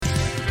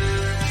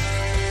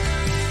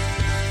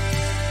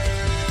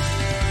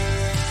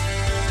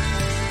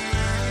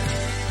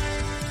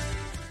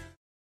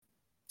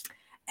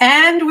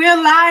And we're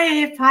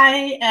live.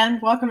 Hi, and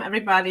welcome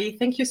everybody.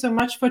 Thank you so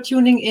much for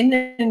tuning in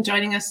and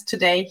joining us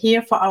today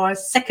here for our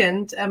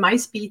second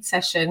MySpeed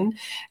session.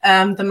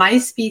 The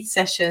MySpeed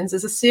sessions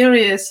is a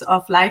series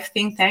of live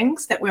think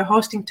tanks that we're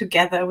hosting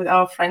together with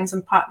our friends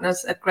and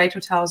partners at great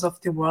hotels of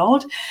the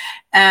world.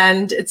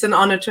 And it's an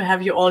honor to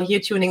have you all here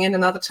tuning in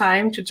another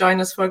time to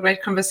join us for a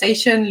great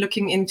conversation,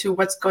 looking into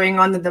what's going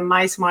on in the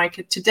MICE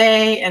market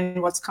today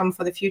and what's come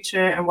for the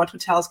future and what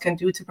hotels can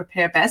do to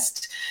prepare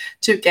best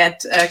to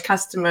get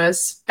customers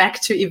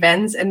back to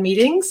events and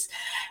meetings.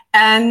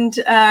 And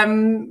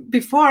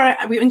before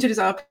we introduce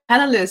our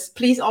panelists,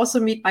 please also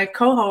meet my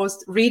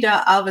co-host,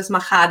 Rita Alves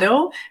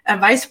Machado, a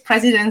Vice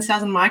President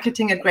Sales and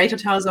Marketing at Great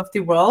Hotels of the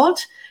World.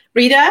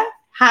 Rita,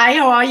 hi,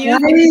 how are you? Hi,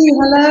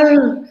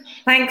 hello.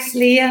 Thanks,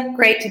 Leah.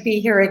 Great to be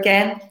here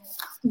again.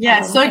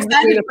 Yeah, so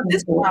excited for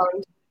this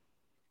round.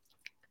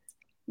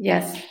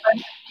 Yes.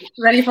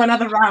 Ready for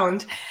another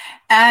round.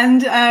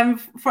 And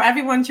for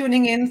everyone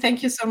tuning in,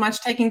 thank you so much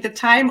for taking the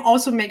time.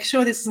 Also, make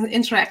sure this is an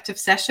interactive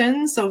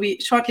session. So we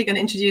shortly going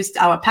to introduce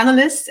our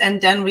panelists,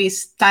 and then we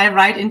dive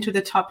right into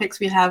the topics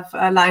we have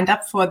lined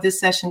up for this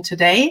session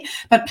today.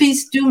 But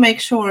please do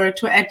make sure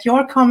to add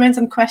your comments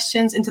and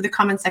questions into the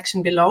comment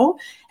section below.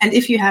 And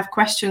if you have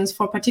questions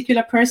for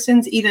particular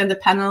persons, either in the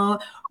panel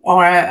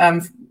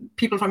or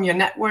people from your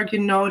network, you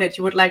know, that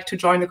you would like to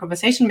join the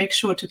conversation, make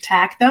sure to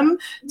tag them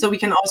so we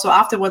can also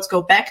afterwards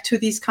go back to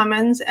these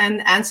comments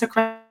and answer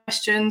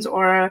questions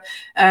or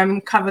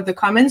cover the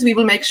comments. We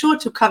will make sure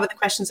to cover the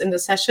questions in the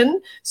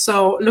session.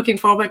 So looking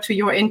forward to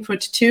your input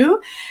too.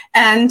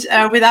 And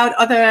without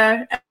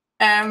other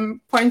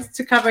points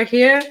to cover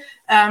here,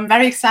 I'm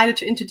very excited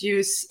to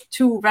introduce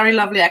two very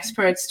lovely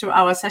experts to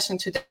our session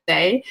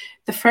today.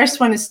 The first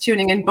one is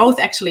tuning in, both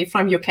actually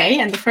from UK,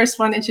 and the first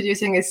one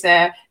introducing is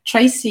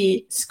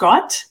Tracy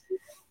Scott.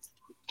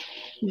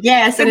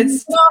 Yes, and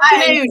it's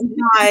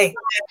hi.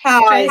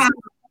 Hi.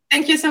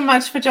 Thank you so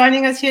much for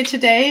joining us here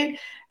today.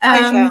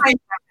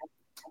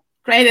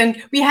 Great,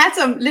 and we had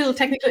some little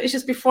technical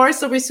issues before,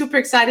 so we're super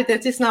excited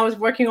that this now is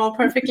working all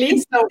perfectly.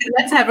 So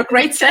let's have a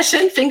great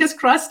session. Fingers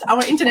crossed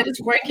our internet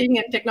is working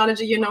and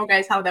technology, you know,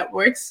 guys, how that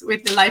works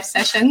with the live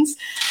sessions.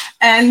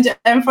 And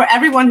for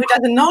everyone who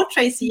doesn't know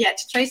Tracy yet,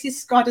 Tracy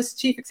Scott is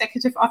Chief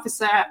Executive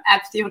Officer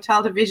at the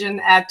Hotel Division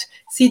at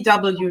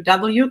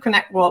CWW,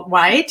 Connect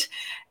Worldwide.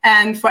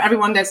 And for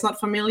everyone that's not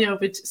familiar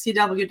with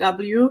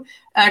CWW,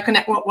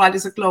 Connect Worldwide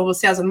is a global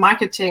sales and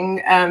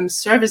marketing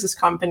services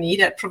company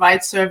that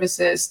provides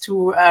services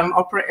to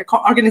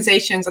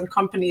organizations and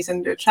companies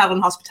in the travel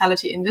and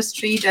hospitality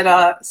industry that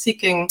are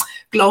seeking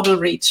global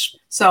reach.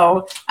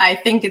 So I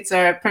think it's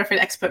a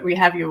perfect expert we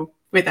have you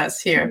with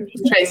us here,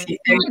 Tracy.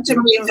 Thank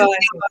you.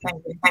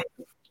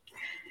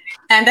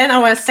 And then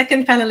our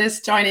second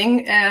panelist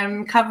joining,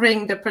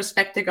 covering the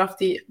perspective of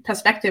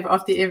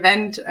the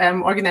event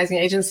organizing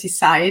agency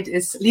side,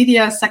 is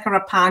Lidia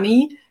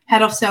Sakarapani,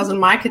 Head of Sales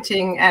and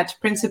Marketing at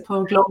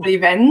Principal Global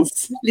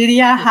Events.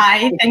 Lidia,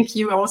 hi, thank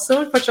you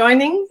also for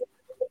joining.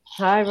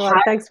 Hi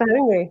everyone, thanks for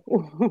having me.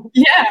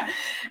 Yeah,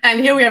 and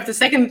here we have the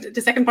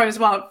second point as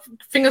well.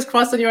 Fingers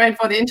crossed on your end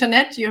for the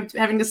internet. You're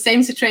having the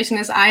same situation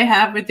as I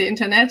have with the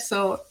internet,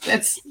 so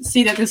let's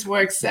see that this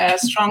works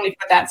strongly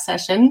for that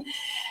session.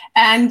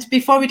 And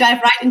before we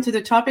dive right into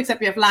the topics that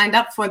we have lined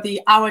up for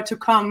the hour to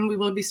come, we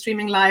will be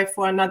streaming live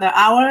for another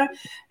hour.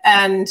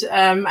 And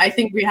I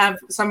think we have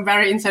some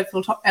very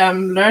insightful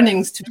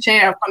learnings to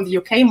share from the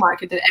UK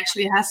market that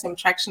actually has some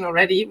traction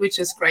already, which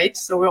is great.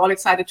 So we're all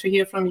excited to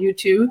hear from you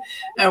too,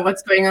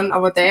 what's going on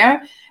over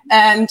there.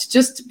 And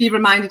just be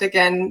reminded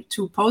again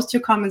to post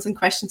your comments and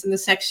questions in the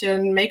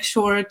section. Make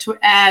sure to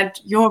add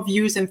your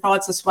views and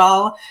thoughts as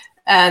well.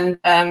 And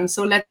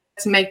so let's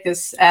make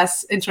this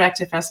as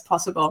interactive as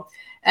possible.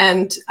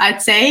 And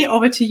I'd say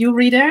over to you,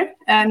 Rita,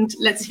 and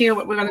let's hear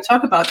what we're going to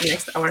talk about the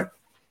next hour.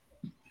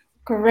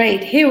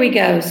 Great, here we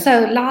go.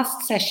 So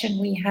last session,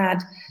 we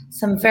had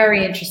some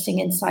very interesting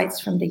insights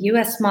from the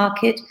US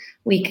market.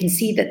 We can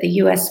see that the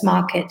US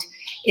market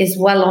is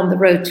well on the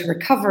road to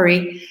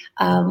recovery,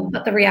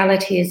 but the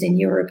reality is in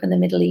Europe and the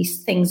Middle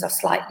East, things are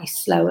slightly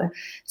slower.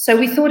 So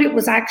we thought it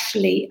was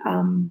actually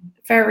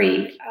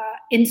very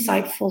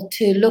insightful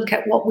to look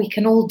at what we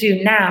can all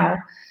do now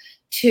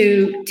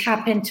to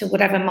tap into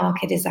whatever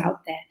market is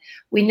out there.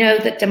 We know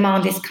that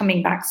demand is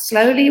coming back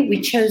slowly. We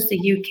chose the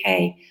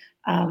UK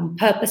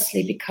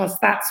purposely because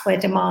that's where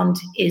demand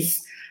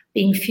is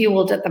being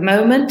fueled at the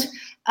moment.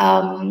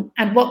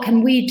 And what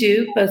can we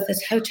do, both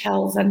as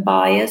hotels and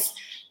buyers,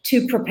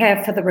 to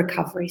prepare for the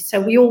recovery?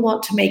 So we all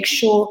want to make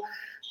sure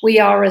we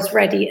are as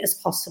ready as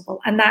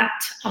possible. And that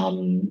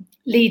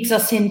leads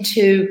us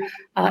into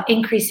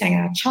increasing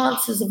our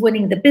chances of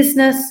winning the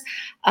business.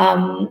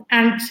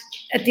 And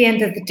at the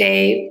end of the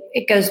day,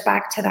 it goes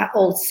back to that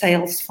old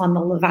sales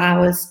funnel of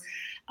ours.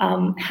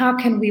 How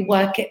can we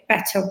work it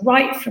better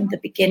right from the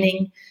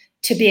beginning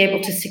to be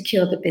able to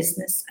secure the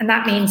business? And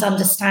that means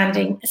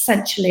understanding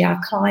essentially our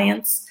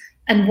clients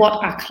and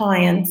what our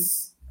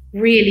clients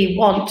really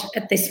want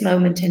at this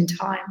moment in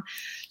time.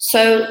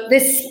 So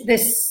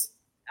this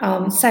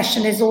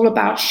session is all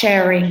about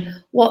sharing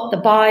what the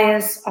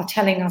buyers are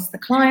telling us the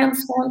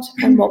clients want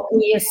and what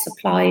we as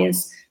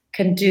suppliers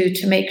can do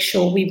to make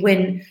sure we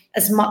win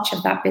as much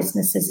of that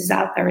business as is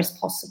out there as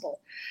possible.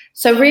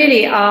 So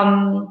really,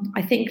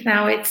 I think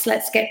now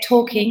let's get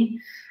talking,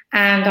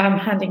 and I'm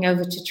handing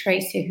over to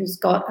Tracy, who's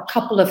got a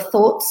couple of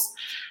thoughts.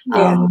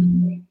 Well,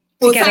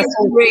 thank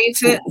you,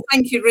 Rita.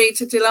 Thank you,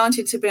 Rita.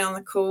 Delighted to be on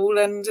the call,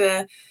 and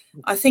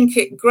I think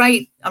it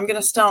great. I'm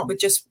going to start with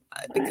just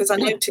because I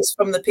noticed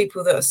from the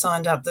people that are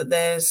signed up that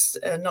there's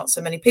not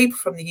so many people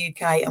from the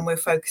UK, and we're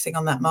focusing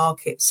on that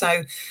market.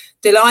 So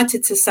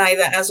delighted to say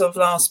that as of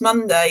last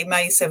Monday,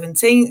 May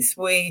 17th,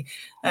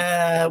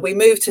 we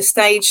moved to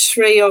stage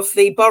 3 of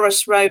the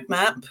Boris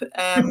roadmap,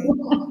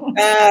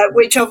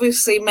 which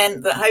obviously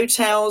meant that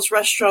hotels,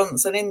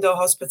 restaurants and indoor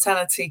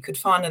hospitality could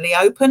finally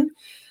open.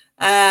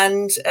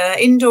 And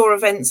indoor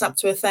events up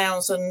to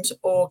 1,000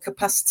 or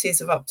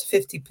capacities of up to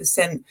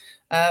 50%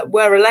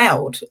 were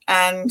allowed.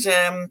 And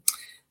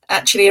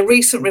actually, a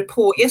recent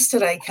report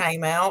yesterday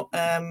came out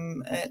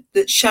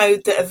that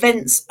showed that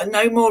events are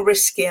no more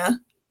riskier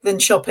than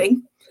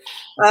shopping.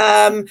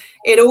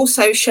 It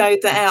also showed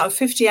that out of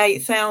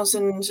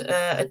 58,000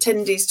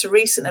 attendees to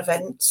recent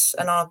events,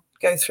 and I'll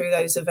go through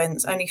those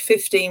events, only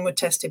 15 were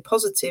tested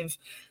positive.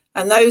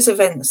 And those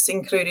events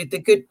included the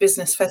Good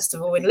Business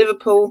Festival in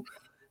Liverpool.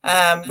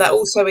 That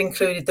also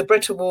included the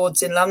Brit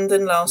Awards in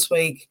London last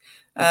week,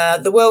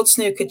 the World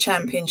Snooker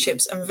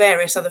Championships and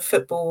various other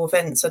football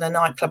events and a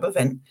nightclub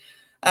event.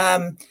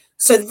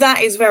 So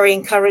that is very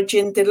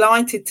encouraging.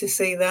 Delighted to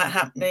see that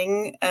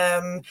happening,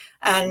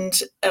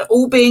 and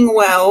all being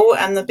well,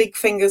 and the big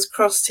fingers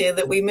crossed here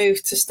that we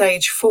move to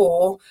stage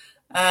 4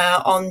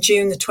 on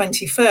June the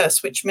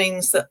 21st, which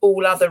means that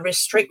all other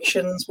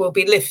restrictions will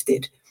be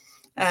lifted.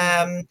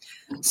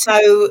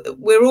 So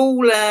we're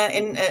all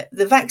in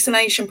the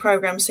vaccination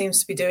program seems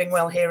to be doing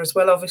well here as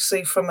well,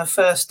 obviously from a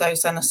first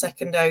dose and a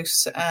second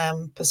dose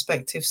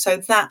perspective. So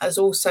that has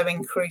also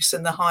increased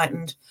in the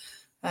heightened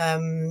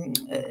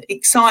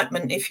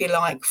excitement, if you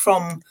like,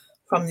 from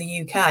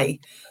the UK.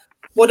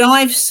 What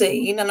I've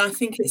seen, and I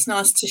think it's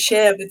nice to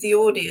share with the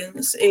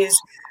audience, is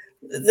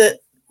that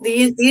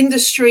the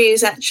industry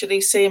is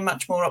actually seeing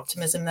much more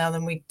optimism now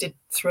than we did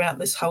throughout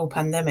this whole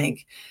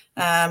pandemic.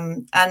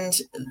 And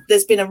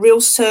there's been a real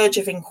surge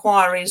of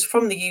inquiries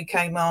from the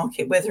UK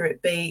market, whether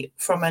it be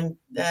from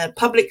a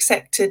public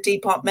sector,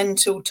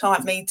 departmental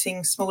type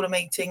meetings, smaller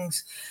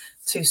meetings,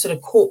 to sort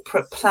of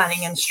corporate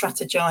planning and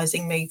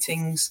strategizing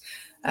meetings.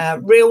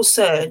 Real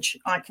surge.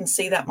 I can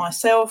see that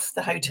myself.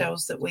 The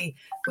hotels that we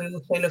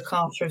also look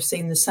after have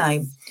seen the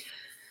same.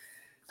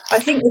 I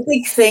think the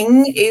big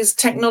thing is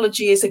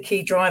technology is a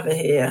key driver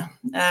here,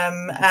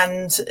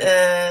 and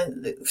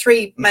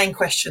 3 main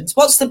questions.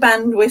 What's the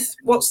bandwidth?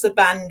 What's the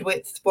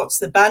bandwidth? What's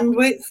the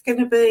bandwidth going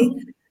to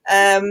be?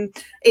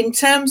 In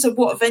terms of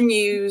what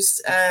venues,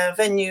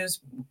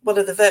 what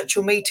do the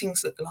virtual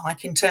meetings look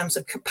like in terms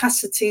of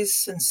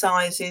capacities and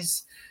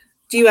sizes?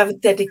 Do you have a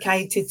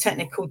dedicated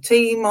technical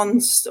team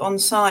on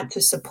site to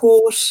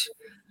support?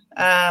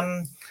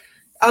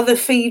 Other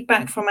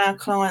feedback from our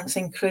clients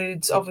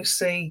includes,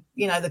 obviously,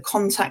 the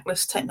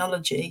contactless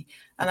technology.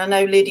 And I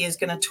know Lidia is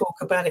going to talk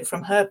about it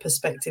from her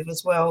perspective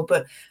as well.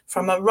 But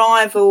from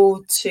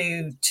arrival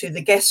to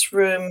the guest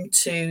room,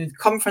 to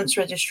conference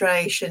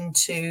registration,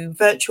 to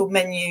virtual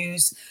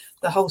menus,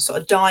 the whole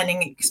sort of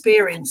dining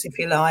experience, if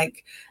you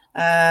like,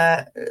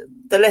 the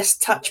less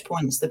touch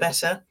points, the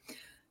better.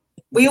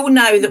 We all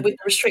know that with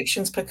the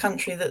restrictions per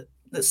country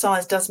that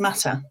size does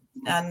matter.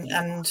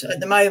 And at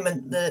the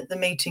moment, the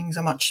meetings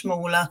are much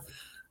smaller.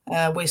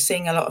 We're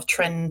seeing a lot of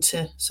trend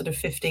to sort of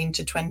 15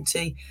 to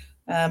 20,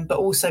 but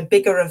also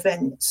bigger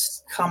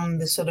events come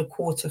the sort of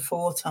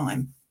Q4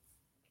 time.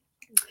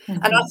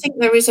 Mm-hmm. And I think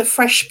there is a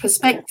fresh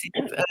perspective,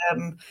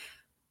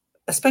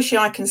 especially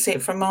I can see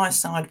it from my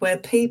side, where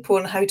people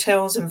and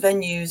hotels and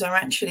venues are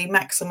actually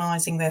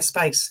maximising their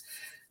space,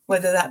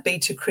 whether that be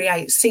to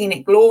create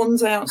scenic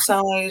lawns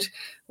outside,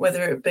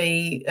 whether it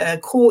be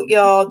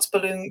courtyards,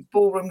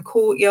 ballroom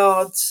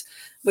courtyards.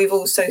 We've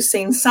also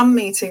seen some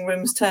meeting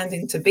rooms turned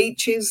into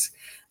beaches,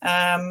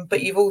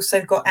 but you've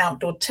also got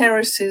outdoor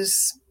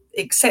terraces,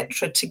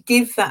 etc., to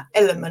give that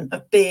element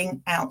of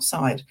being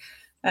outside.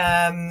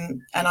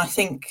 And I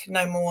think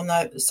no more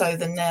so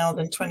than now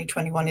than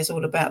 2021 is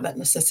all about that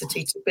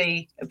necessity to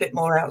be a bit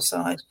more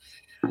outside.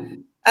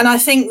 And I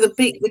think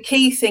the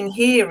key thing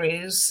here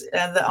is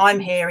that I'm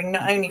hearing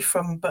not only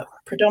from but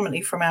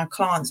predominantly from our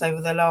clients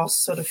over the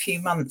last sort of few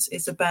months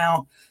is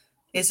about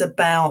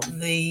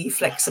the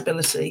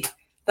flexibility.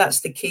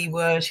 That's the key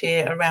word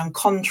here, around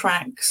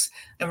contracts,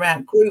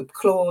 around group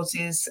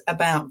clauses,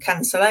 about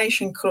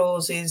cancellation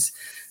clauses,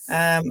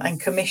 and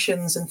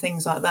commissions and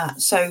things like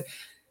that. So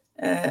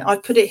I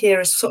put it here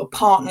as sort of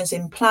partners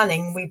in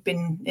planning. We've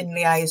been in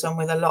liaison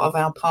with a lot of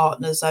our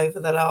partners over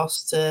the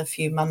last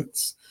few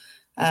months.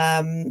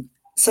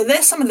 So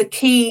there's some of the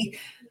key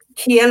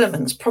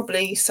elements,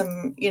 probably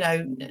some,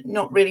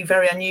 not really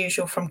very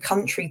unusual from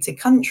country to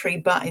country,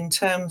 but in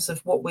terms of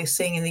what we're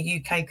seeing in the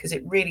UK, because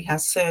it really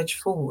has surged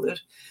forward.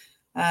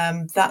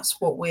 That's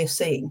what we're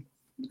seeing.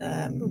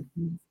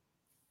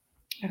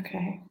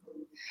 Okay.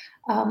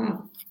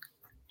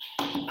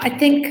 I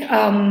think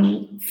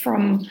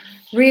from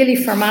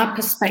our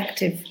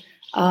perspective,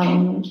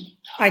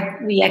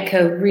 we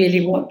echo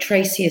really what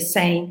Tracy is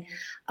saying.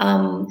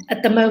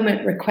 At the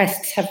moment,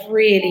 requests have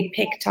really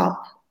picked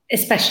up,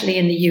 especially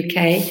in the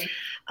UK.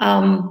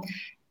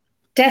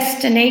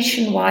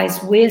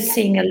 Destination-wise, we're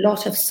seeing a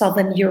lot of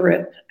Southern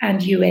Europe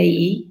and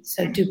UAE,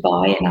 so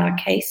Dubai in our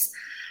case,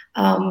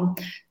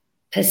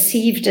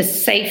 perceived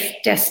as safe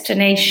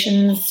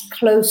destinations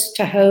close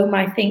to home,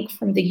 I think,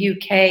 from the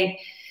UK,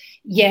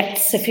 yet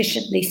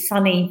sufficiently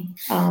sunny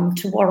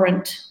to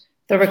warrant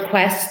the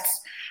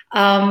requests.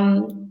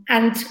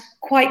 And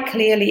quite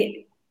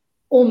clearly,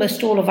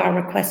 almost all of our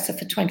requests are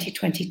for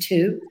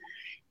 2022.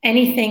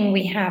 Anything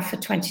we have for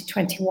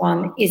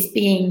 2021 is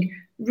being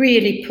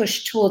really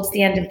pushed towards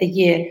the end of the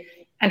year,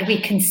 and we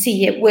can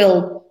see it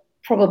will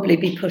probably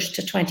be pushed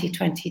to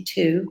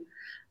 2022,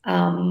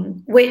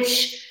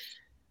 which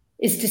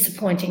is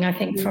disappointing, I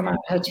think, from our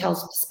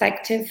hotel's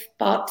perspective.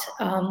 But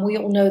we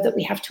all know that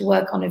we have to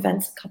work on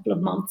events a couple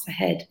of months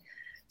ahead.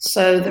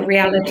 So the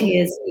reality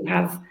is we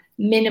have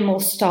minimal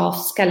staff,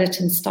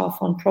 skeleton staff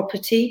on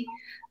property.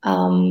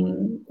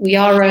 We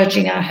are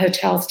urging our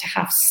hotels to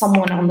have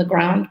someone on the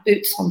ground,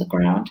 boots on the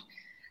ground,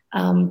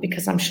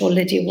 because I'm sure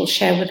Lidia will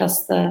share with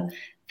us the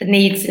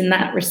needs in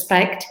that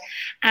respect.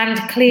 And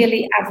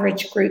clearly,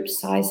 average group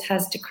size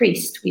has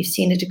decreased. We've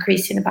seen a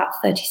decrease in about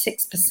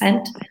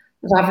 36%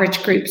 of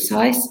average group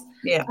size.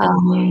 Yeah.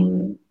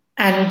 And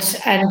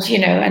you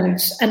know,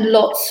 and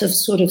lots of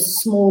sort of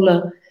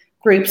smaller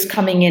groups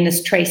coming in,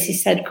 as Tracy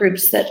said,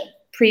 groups that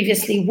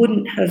previously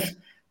wouldn't have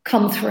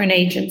come through an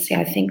agency.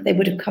 I think they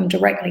would have come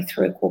directly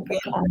through a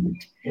corporate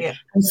client. Yeah.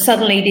 And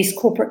suddenly these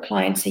corporate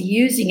clients are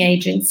using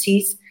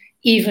agencies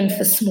even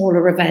for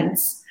smaller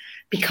events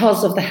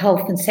because of the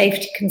health and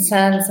safety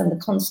concerns and the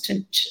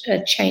constant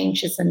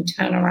changes and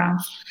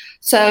turnarounds.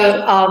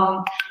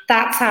 So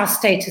that's our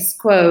status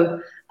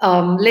quo.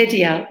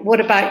 Lydia, what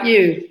about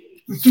you?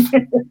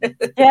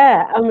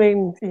 Yeah, I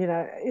mean, you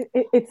know,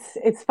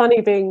 it's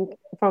funny being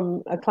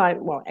from a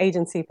client,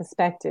 agency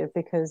perspective,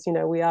 because, you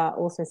know, we are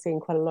also seeing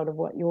quite a lot of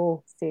what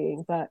you're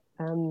seeing, but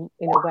in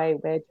a way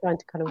we're trying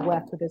to kind of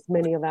work with as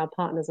many of our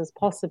partners as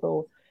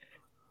possible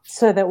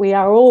so that we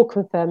are all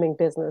confirming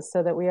business,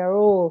 so that we are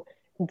all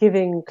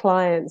giving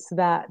clients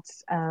that,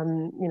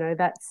 you know,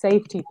 that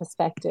safety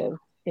perspective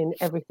in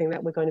everything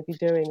that we're going to be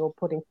doing or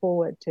putting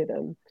forward to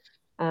them.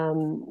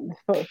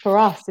 For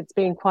us, it's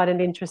been quite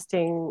an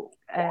interesting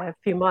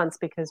few months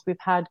because we've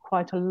had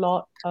quite a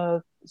lot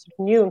of sort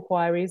of new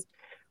inquiries.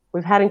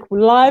 We've had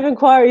live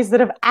inquiries that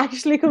have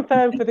actually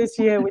confirmed for this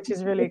year, which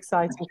is really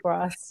exciting for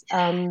us.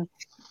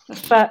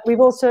 But we've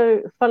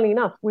also, funnily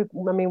enough,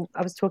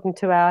 I was talking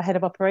to our head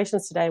of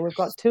operations today. We've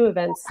got 2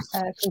 events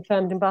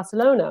confirmed in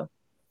Barcelona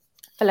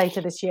for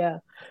later this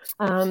year.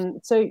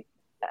 So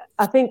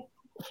I think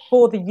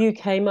for the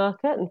UK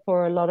market and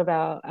for a lot of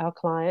our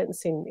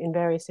clients in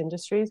various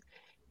industries,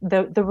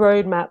 the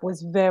roadmap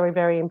was very,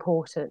 very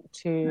important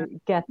to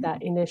get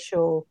that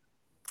initial,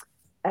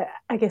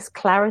 I guess,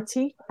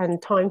 clarity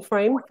and time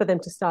frame for them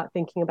to start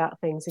thinking about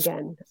things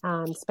again,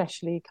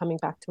 especially coming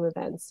back to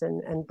events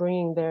and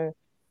bringing their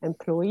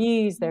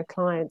employees, their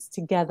clients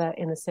together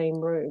in the same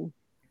room.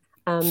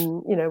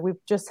 You know,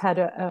 we've just had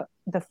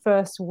the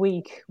first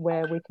week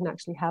where we can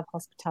actually have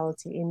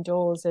hospitality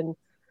indoors, and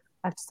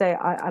I have to say,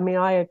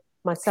 I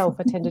myself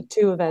attended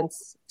 2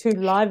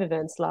 live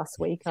events last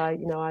week.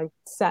 I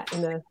sat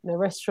in a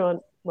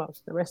restaurant,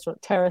 the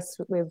restaurant terrace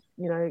with,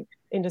 you know,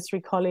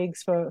 industry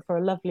colleagues for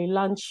a lovely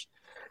lunch.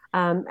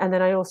 And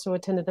then I also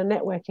attended a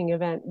networking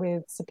event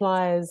with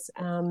suppliers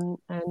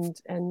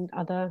and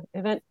other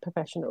event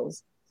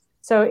professionals.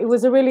 So it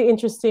was a really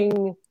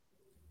interesting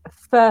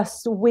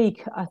first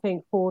week, I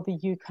think, for the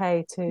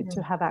UK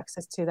to have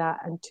access to that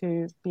and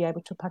to be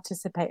able to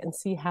participate and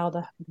see how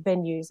the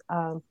venues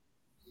are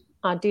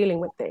dealing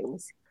with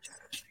things,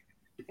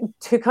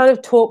 to kind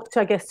of talk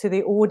to, I guess, to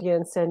the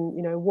audience and,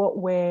 you know, what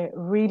we're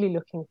really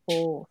looking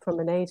for from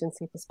an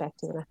agency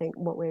perspective. And I think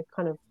what we're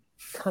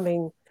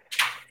coming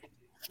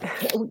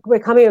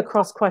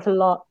across quite a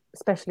lot,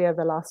 especially over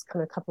the last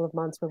kind of couple of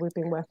months, where we've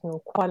been working on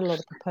quite a lot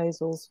of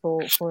proposals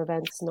for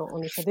events, not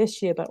only for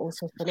this year, but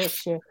also for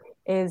next year,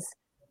 is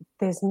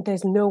there's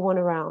no one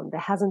around. There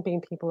hasn't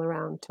been people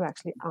around to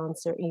actually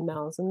answer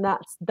emails, and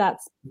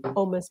that's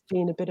almost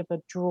been a bit of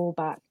a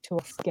drawback to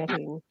us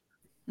getting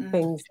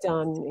things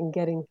done and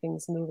getting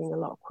things moving a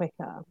lot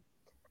quicker.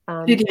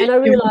 And I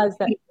realize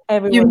that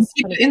everyone's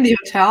in the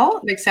hotel,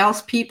 like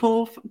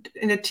salespeople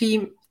in the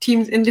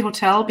teams in the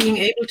hotel, being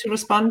able to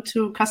respond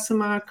to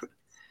customer.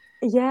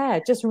 Yeah,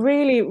 just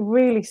really,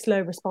 really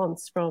slow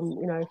response from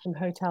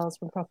hotels,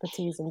 from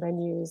properties and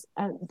venues.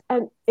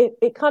 And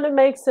it kind of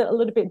makes it a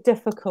little bit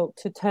difficult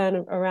to turn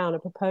around a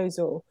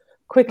proposal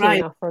quickly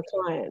enough for a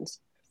client.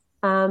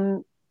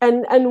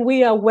 And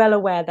we are well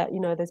aware that,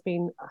 there's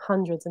been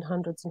hundreds and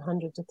hundreds and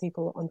hundreds of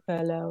people on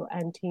furlough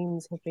and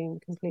teams have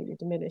been completely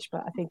diminished.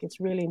 But I think it's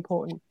really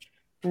important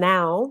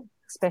now,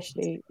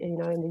 especially, in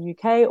the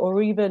UK,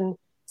 or even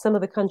some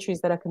of the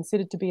countries that are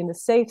considered to be in the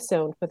safe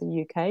zone for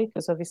the UK,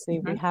 because obviously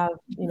we have,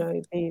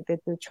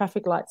 the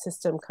traffic light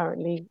system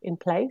currently in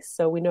place,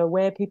 so we know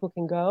where people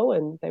can go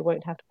and they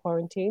won't have to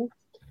quarantine.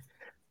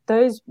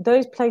 Those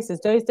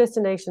places, those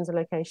destinations and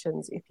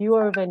locations, if you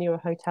are a venue or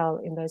hotel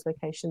in those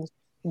locations,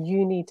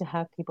 you need to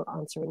have people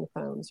answering the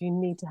phones. You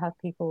need to have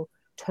people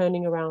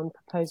turning around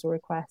proposal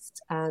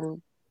requests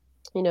and,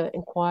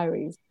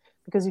 inquiries,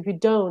 because if you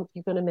don't,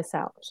 you're going to miss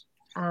out.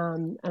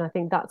 And I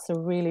think that's a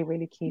really,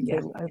 really key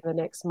thing over the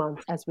next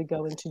month as we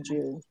go into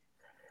June.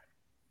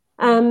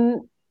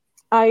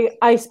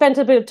 I spent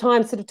a bit of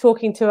time sort of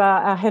talking to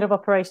our head of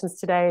operations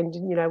today, and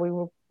we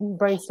were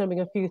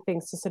brainstorming a few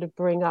things to sort of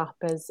bring up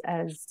as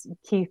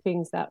key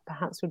things that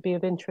perhaps would be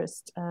of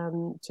interest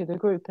to the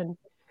group. And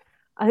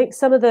I think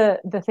some of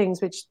the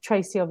things which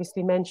Tracy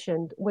obviously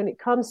mentioned, when it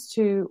comes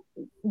to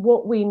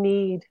what we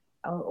need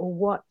or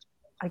what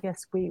I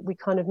guess we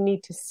kind of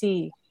need to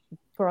see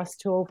for us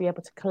to all be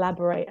able to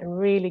collaborate and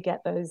really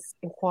get those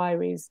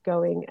inquiries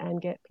going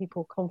and get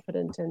people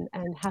confident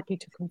and happy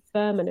to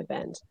confirm an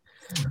event,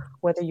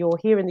 whether you're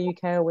here in the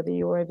UK or whether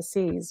you're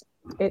overseas,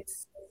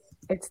 it's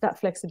that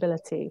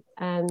flexibility.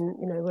 And,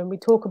 when we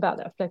talk about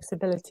that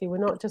flexibility, we're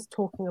not just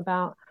talking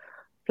about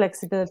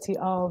flexibility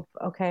of,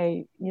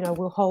 okay,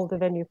 we'll hold the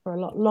venue for a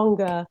lot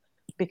longer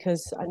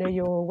because I know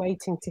you're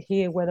waiting to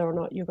hear whether or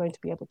not you're going to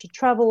be able to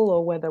travel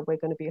or whether we're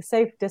going to be a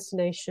safe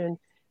destination.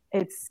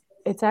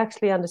 It's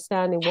actually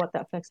understanding what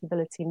that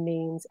flexibility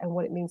means and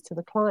what it means to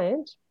the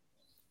client,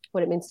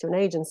 what it means to an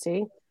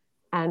agency,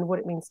 and what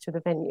it means to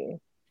the venue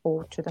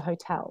or to the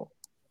hotel.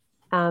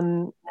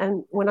 And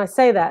when I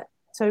say that,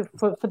 so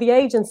for the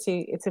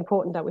agency, it's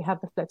important that we have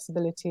the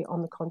flexibility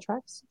on the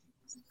contracts.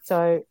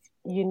 So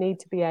you need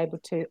to be able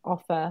to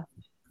offer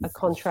a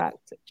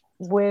contract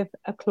with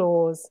a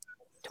clause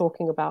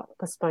talking about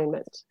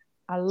postponement.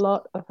 A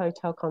lot of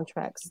hotel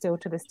contracts still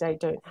to this day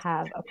don't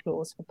have a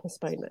clause for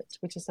postponement,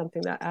 which is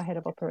something that our head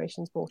of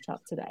operations brought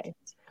up today.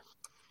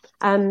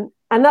 And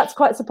that's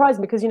quite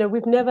surprising because,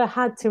 we've never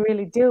had to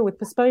really deal with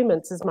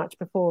postponements as much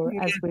before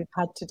as we've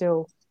had to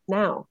deal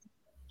now.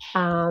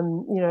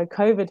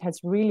 COVID has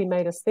really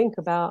made us think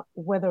about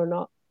whether or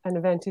not an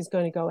event is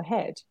going to go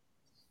ahead,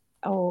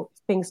 or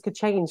things could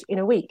change in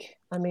a week.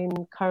 I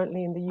mean,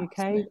 currently in the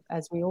UK,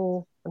 as we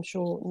all, I'm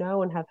sure,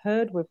 know and have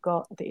heard, we've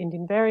got the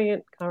Indian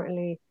variant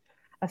currently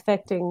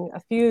affecting a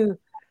few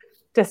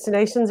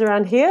destinations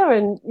around here,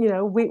 and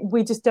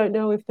we just don't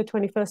know if the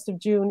 21st of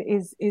June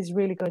is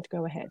really going to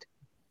go ahead.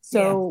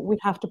 So we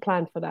have to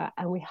plan for that,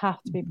 and we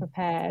have to be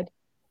prepared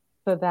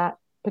for that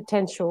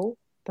potential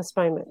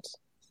postponement,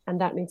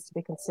 and that needs to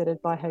be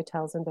considered by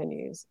hotels and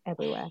venues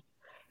everywhere.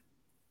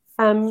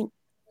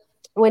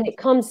 When it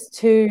comes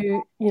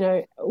to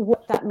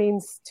what that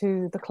means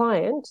to the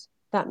client,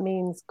 that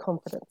means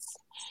confidence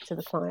to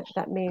the client.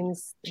 That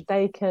means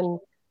they can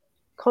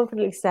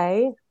confidently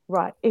say,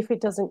 right, if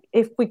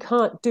we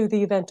can't do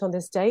the event on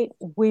this date,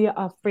 we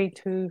are free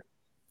to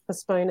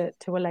postpone it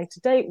to a later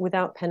date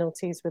without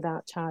penalties,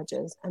 without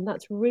charges. And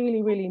that's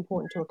really, really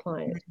important to a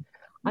client.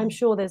 I'm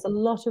sure there's a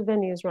lot of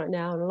venues right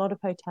now and a lot of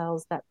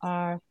hotels that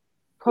are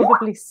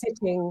probably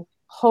sitting,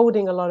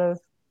 holding a lot of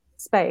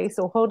space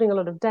or holding a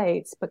lot of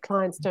dates, but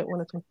clients don't want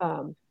to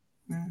confirm.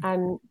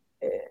 And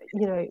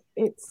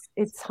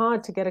it's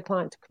hard to get a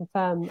client to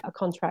confirm a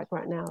contract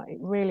right now. It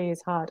really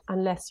is hard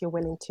unless you're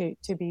willing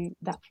to be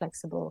that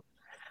flexible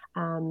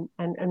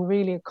and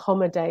really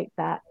accommodate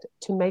that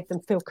to make them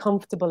feel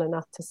comfortable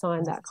enough to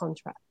sign that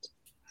contract.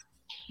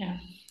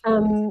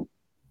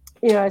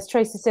 As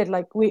Tracy said,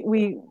 like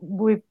we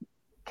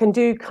can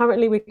do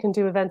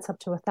events up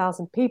to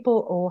 1,000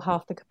 people or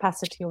half the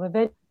capacity of a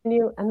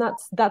venue, and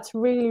that's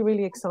really,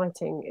 really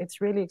exciting. It's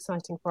really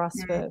exciting for us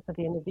for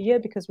the end of the year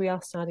because we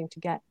are starting to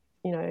get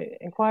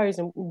inquiries,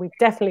 and we've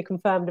definitely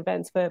confirmed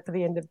events for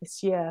the end of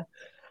this year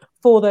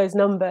for those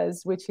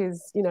numbers, which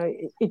is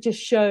it just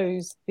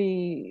shows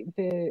the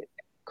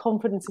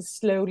confidence is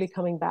slowly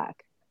coming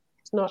back.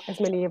 It's not as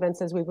many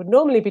events as we would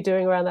normally be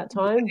doing around that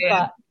time,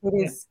 but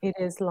it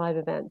is live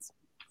events.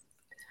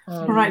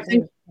 All right.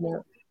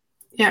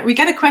 Yeah, we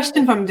get a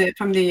question from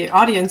the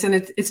audience, and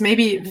it's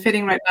maybe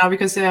fitting right now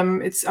because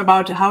it's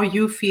about how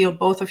you feel,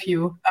 both of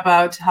you,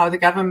 about how the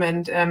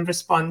government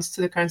responds to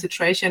the current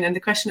situation. And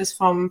the question is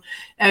from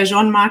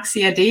Jean-Marc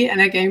CAD,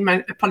 and again,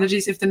 my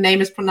apologies if the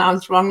name is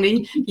pronounced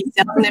wrongly. He's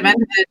at an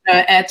event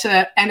at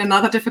and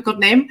another difficult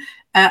name,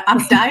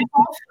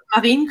 Abdijhof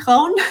Marine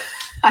Kroon.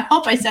 I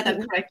hope I said that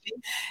correctly.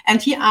 And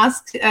he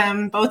asked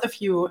both of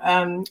you,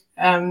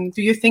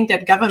 do you think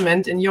that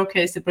government, in your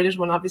case, the British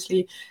one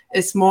obviously,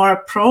 is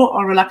more pro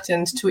or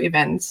reluctant to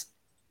events?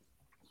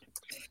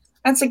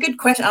 That's a good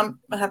question. I'm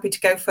happy to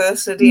go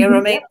first, Lidia.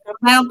 I mean,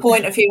 from our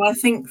point of view, I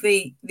think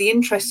the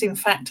interesting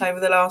fact over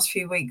the last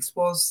few weeks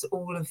was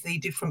all of the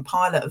different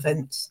pilot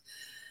events.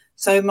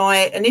 So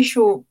my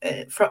initial,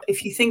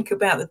 if you think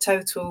about the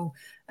total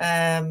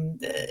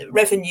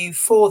revenue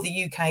for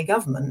the UK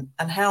government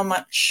and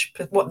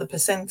what the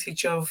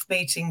percentage of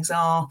meetings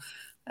are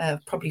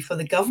probably for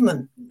the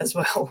government as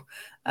well.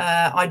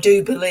 I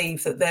do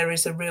believe that there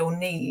is a real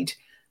need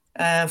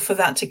for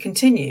that to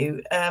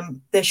continue.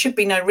 There should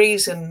be no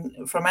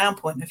reason, from our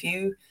point of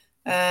view,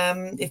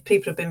 if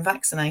people have been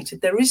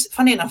vaccinated.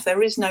 Funny enough,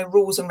 there is no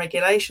rules and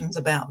regulations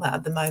about that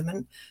at the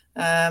moment.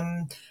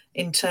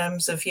 In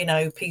terms of,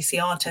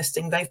 PCR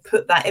testing, they've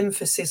put that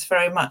emphasis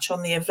very much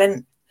on the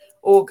event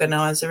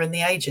organizer and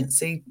the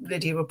agency.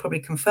 Lydia will probably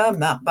confirm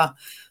that, but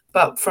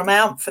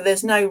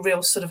there's no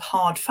real sort of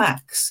hard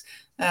facts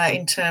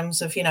in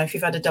terms of, if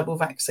you've had a double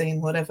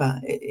vaccine,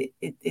 whatever.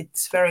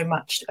 It's very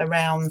much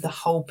around the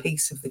whole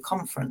piece of the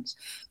conference.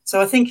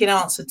 So I think in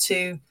answer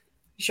to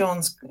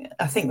Jean's,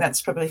 I think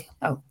that's probably,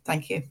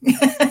 thank you.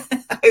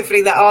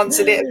 Hopefully that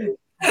answered it.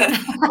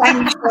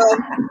 Thanks,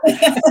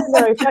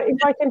 no,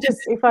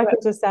 if I can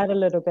just add a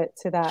little bit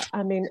to that.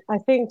 I mean, I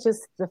think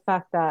just the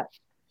fact that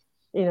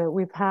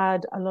we've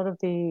had a lot of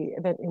the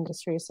event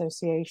industry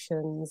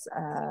associations,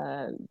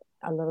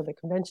 a lot of the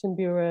convention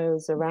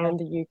bureaus around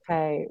the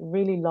UK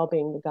really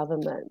lobbying the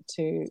government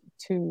to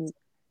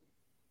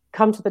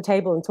come to the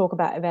table and talk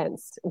about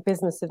events,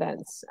 business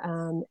events,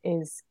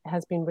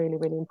 has been really,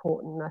 really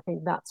important. And I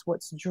think that's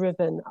what's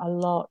driven a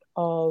lot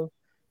of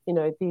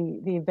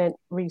the event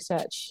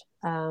research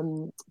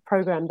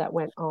program that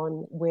went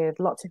on, with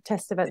lots of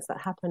test events that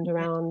happened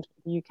around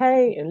the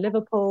UK, in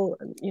Liverpool,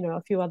 and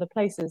a few other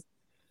places.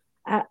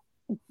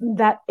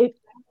 That it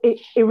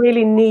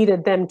really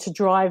needed them to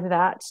drive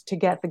that, to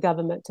get the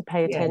government to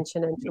pay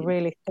attention and to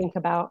really think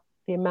about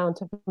the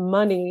amount of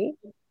money,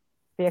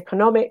 the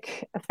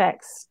economic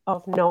effects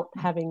of not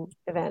having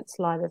events,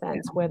 live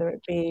events, whether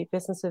it be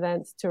business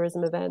events,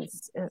 tourism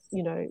events,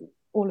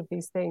 all of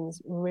these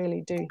things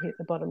really do hit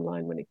the bottom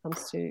line when it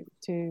comes to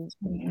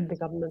the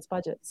government's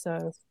budget.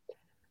 So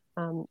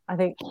I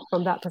think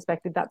from that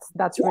perspective,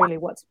 that's really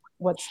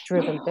what's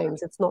driven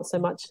things. It's not so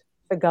much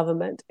the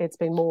government, it's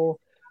been more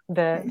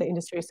the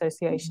industry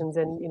associations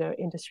and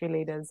industry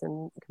leaders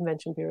and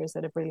convention bureaus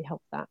that have really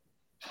helped that.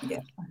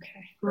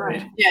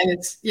 Right.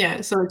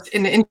 So it's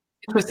in the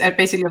interest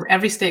basically of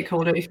every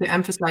stakeholder if they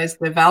emphasize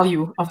the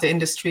value of the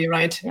industry,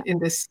 right, in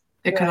this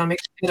economic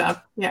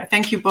setup.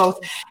 Thank you both.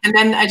 And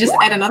then I just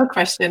add another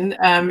question.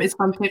 It's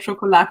from Pedro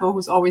Colaco,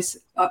 who's always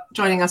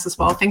joining us as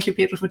well. Thank you,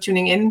 Pedro, for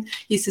tuning in.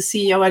 He's the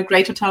CEO at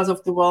Great Hotels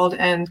of the World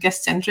and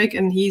Guest-Centric,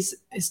 and his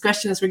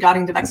question is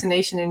regarding the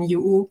vaccination in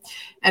EU,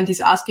 and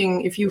he's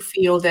asking if you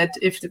feel that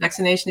if the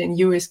vaccination in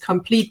EU is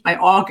complete by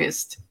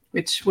August,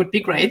 which would be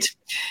great,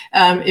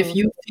 if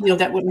you feel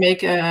that would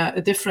make a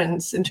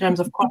difference in terms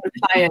of corporate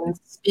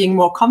clients being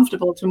more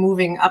comfortable to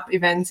moving up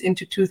events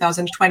into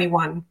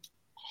 2021.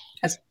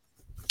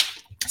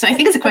 So I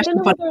think it's a question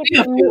for the three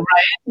of you,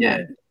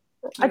 right?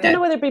 I don't know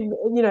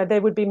whether they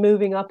would be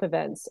moving up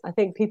events. I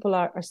think people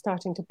are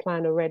starting to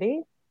plan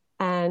already.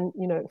 And,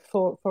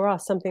 for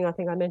us, something I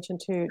think I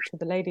mentioned to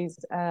the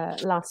ladies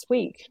last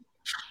week,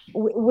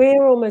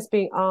 we're almost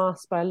being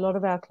asked by a lot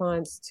of our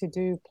clients to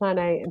do Plan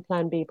A and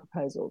Plan B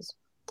proposals.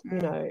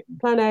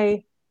 Plan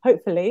A,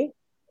 hopefully,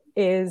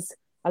 is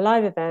a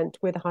live event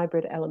with a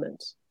hybrid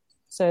element,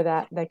 so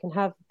that they can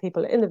have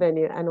people in the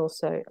venue and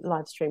also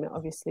live stream it,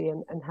 obviously,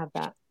 and have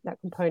that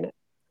component.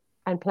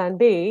 And Plan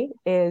B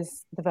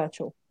is the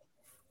virtual.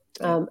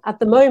 At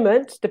the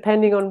moment,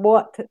 depending on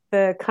what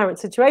the current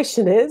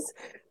situation is,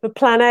 the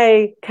Plan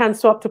A can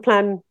swap to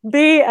Plan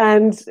B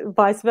and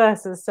vice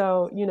versa.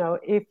 So,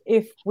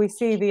 if we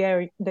see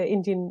the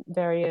Indian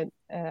variant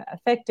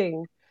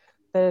affecting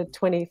the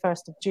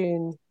 21st of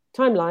June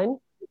timeline,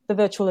 the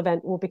virtual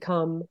event will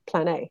become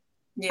Plan A.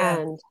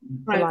 And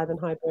the live and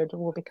hybrid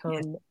will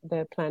become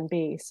the Plan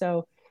B.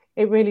 So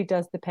it really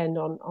does depend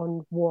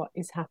on what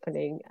is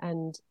happening.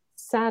 And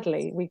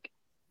sadly,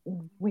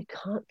 we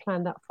can't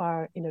plan that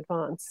far in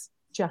advance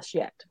just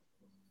yet.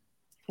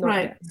 Not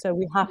yet. So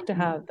we have to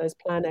have those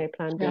Plan A,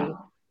 Plan B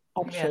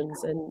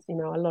options. And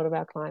a lot of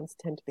our clients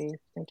tend to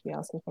be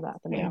asking for that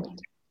at the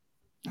moment.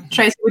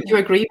 Tracy, would you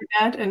agree with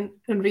that, and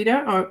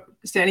Rita, or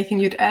is there anything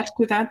you'd add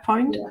to that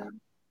point?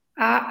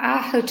 Our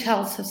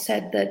hotels have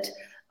said that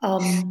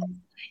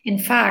in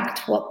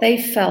fact, what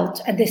they felt,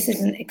 and this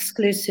isn't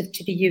exclusive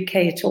to the UK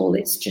at all,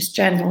 it's just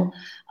general,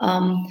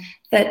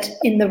 that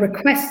in the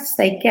requests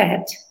they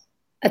get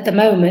at the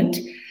moment,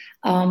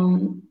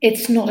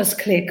 it's not as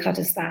clear-cut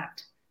as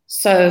that.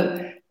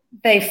 So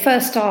they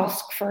first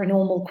ask for a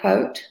normal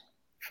quote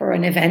for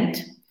an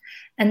event,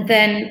 and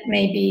then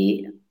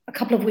maybe a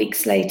couple of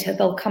weeks later,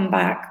 they'll come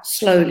back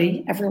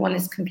slowly. Everyone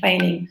is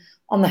complaining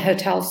on the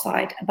hotel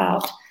side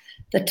about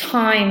the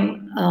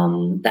time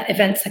that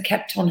events are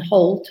kept on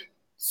hold.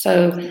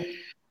 So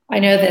I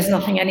know there's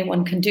nothing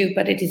anyone can do,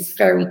 but it is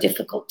very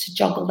difficult to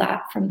juggle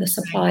that from the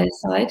supplier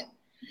side.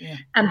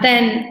 And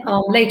then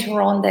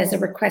later on, there's a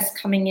request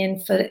coming in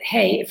for,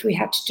 hey, if we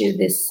had to do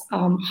this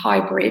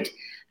hybrid,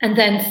 and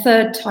then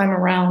third time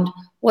around,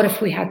 what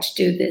if we had to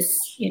do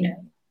this,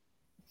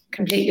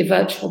 completely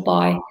virtual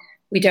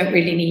we don't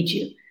really need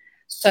you.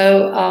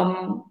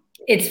 So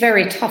it's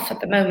very tough at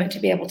the moment to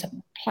be able to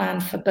plan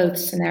for both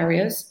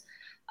scenarios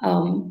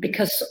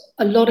because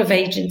a lot of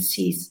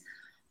agencies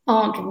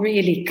aren't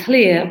really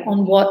clear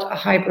on what a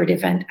hybrid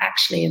event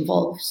actually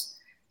involves,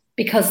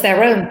 because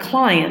their own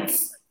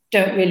clients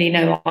don't really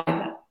know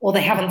either, or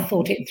they haven't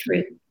thought it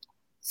through.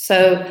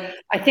 So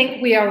I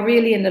think we are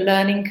really in the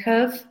learning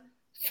curve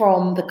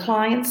from the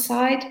client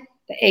side,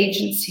 the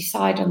agency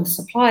side, and the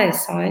supplier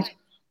side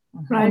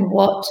on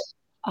what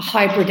a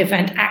hybrid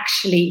event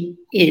actually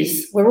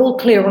is. We're all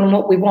clear on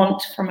what we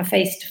want from a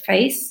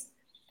face-to-face,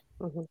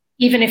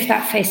 even if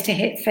that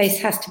face-to-face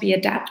has to be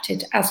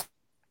adapted, as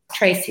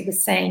Tracy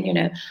was saying, you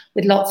know,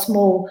 with lots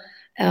more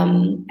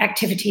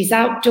activities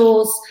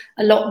outdoors,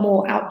 a lot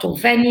more outdoor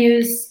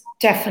venues,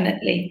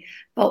 definitely.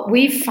 But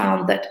we've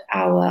found that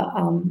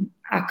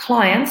our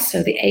clients,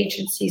 so the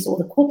agencies or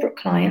the corporate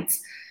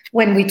clients,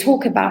 when we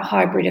talk about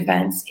hybrid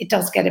events, it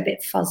does get a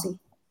bit fuzzy.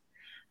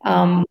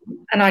 And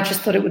I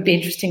just thought it would be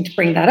interesting to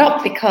bring that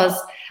up, because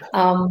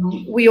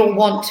we all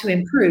want to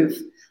improve.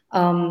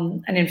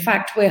 And in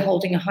fact, we're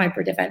holding a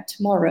hybrid event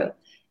tomorrow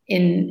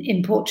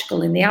in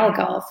Portugal, in the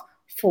Algarve,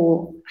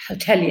 for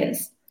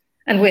hoteliers.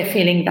 And we're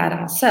feeling that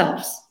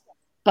ourselves.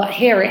 But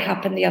here it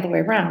happened the other way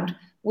around.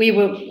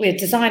 We're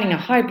designing a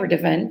hybrid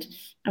event,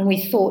 and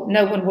we thought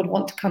no one would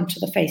want to come to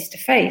the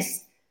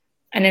face-to-face.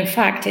 And in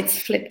fact, it's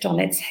flipped on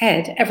its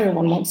head.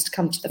 Everyone wants to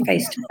come to the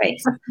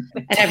face-to-face.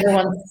 And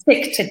everyone's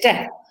sick to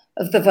death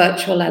of the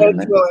virtual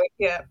element.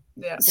 Yeah.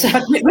 So,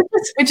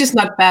 which is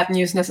not bad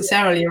news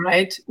necessarily,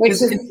 right? Which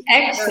is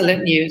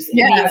excellent news. It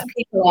means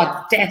people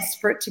are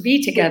desperate to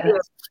be together.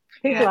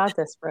 People are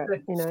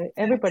desperate, you know,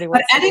 everybody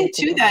wants to. But adding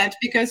to that,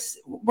 because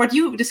what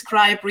you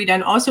described, Rita,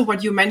 and also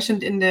what you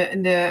mentioned in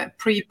the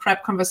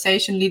pre-prep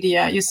conversation,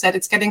 Lidia, you said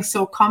it's getting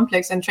so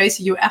complex, and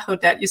Tracy, you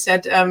echoed that. You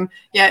said,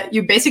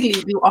 you basically,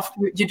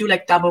 you do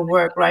like double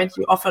work, right?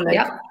 You offer like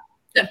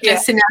a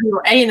scenario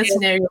A and a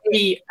scenario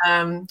B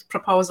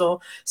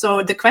proposal.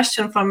 So the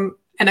question from,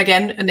 and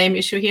again, a name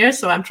issue here,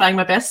 so I'm trying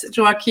my best.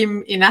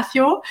 Joaquim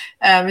Ignacio,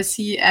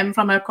 CM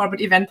from a corporate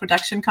event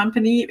production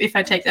company, if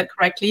I take that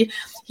correctly.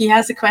 He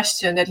has a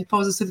question that he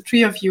poses to the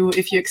three of you: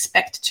 if you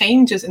expect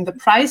changes in the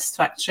price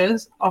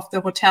structures of the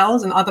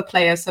hotels and other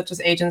players, such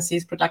as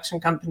agencies, production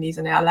companies,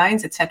 and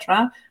airlines,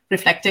 etc.,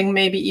 reflecting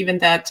maybe even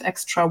that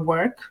extra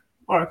work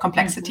or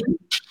complexity.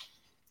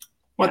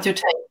 What's your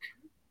take?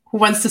 Who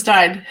wants to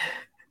start?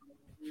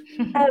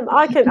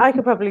 I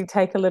could probably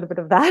take a little bit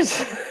of that.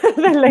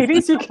 Then,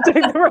 ladies, you can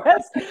take the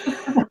rest.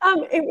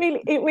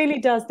 It really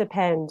does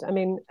depend. I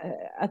mean,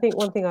 I think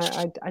one thing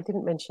I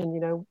didn't mention, you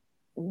know,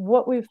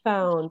 what we've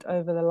found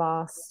over the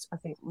last, I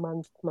think,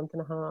 month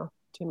and a half,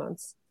 2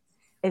 months,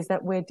 is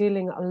that we're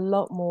dealing a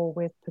lot more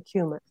with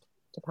procurement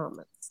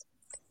departments.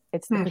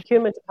 It's the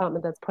procurement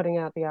department that's putting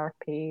out the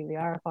RFP, the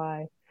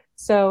RFI.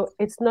 So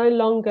it's no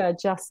longer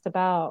just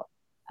about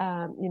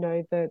you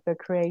know, the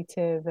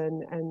creative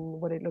and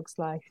what it looks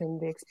like and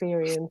the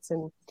experience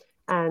and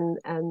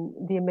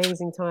the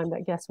amazing time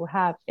that guests will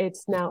have.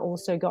 It's now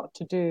also got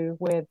to do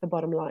with the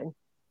bottom line,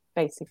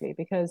 basically,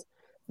 because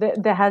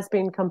there has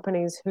been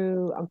companies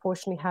who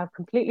unfortunately have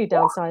completely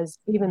downsized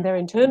even their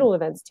internal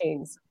events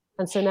teams,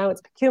 and so now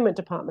it's procurement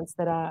departments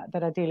that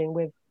are dealing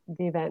with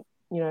the event,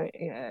 you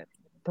know,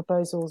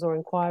 proposals or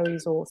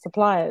inquiries or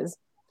suppliers,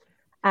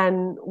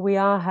 and we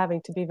are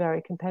having to be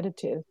very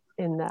competitive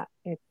in that.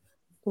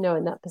 You know,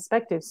 in that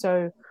perspective.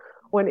 So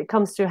when it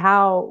comes to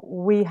how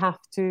we have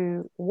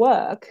to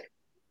work,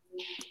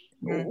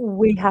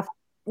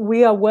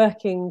 we are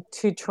working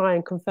to try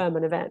and confirm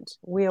an event.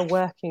 We are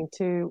working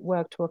to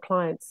work to a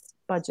client's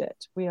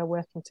budget. We are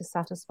working to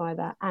satisfy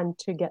that and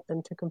to get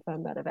them to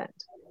confirm that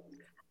event.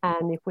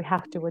 And if we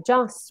have to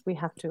adjust, we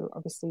have to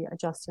obviously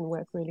adjust and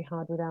work really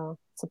hard with our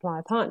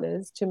supplier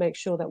partners to make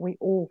sure that we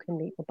all can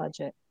meet the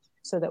budget,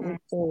 so that we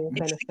all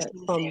benefit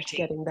from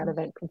getting that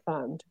event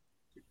confirmed.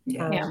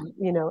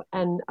 You know,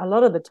 and a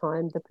lot of the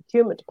time the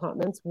procurement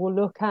departments will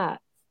look at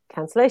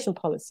cancellation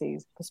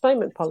policies,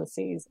 postponement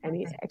policies,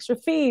 any extra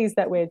fees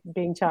that we're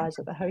being charged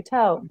at the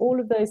hotel. All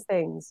of those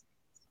things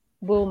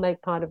will make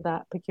part of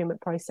that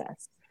procurement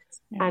process.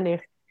 And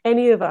if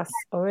any of us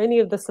or any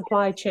of the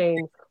supply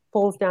chain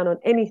falls down on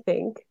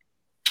anything,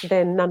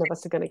 then none of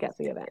us are going to get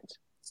the event.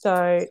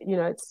 So, you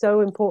know, it's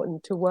so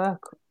important to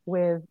work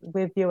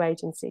with your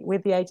agency,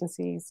 with the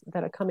agencies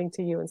that are coming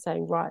to you and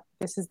saying, right,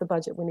 this is the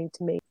budget we need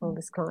to meet for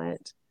this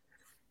client.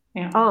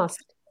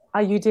 Ask,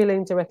 are you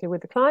dealing directly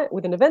with the client,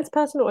 with an events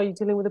person, or are you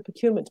dealing with a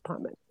procurement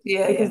department?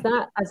 Because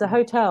that, as a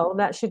hotel,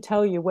 that should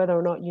tell you whether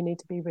or not you need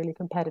to be really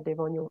competitive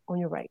on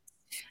your rates.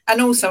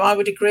 And also, I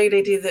would agree,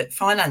 Lydia, that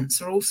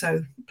finance are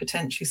also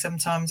potentially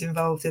sometimes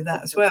involved in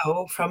that as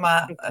well, from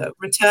a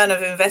return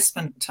of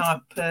investment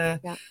type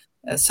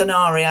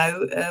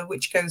scenario,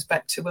 which goes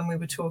back to when we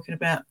were talking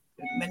about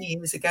many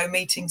years ago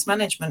meetings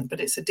management, but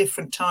it's a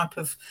different type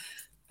of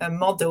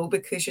model,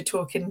 because you're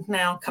talking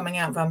now coming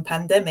out of a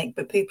pandemic,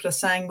 but people are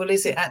saying, well,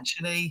 is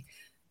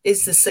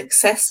the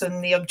success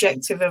and the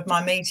objective of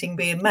my meeting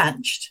being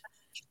matched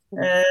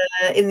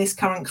in this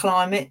current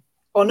climate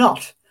or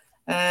not?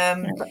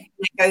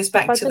 It goes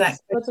back to that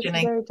questioning.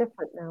 Budgets are very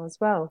different now as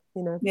well.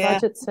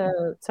 Budgets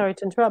are, sorry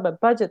to interrupt, but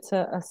budgets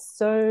are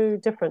so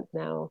different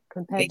now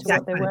compared to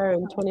what they were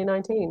in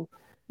 2019.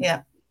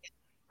 Yeah.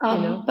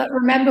 But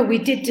remember, we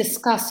did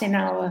discuss in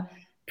our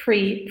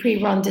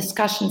pre-run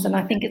discussions, and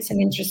I think it's an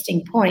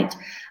interesting point.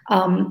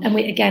 And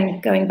we, again,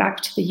 going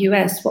back to the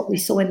US, what we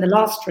saw in the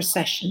last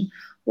recession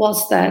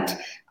was that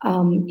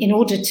in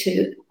order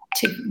to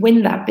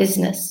win that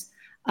business,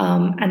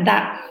 and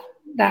that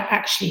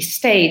actually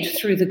stayed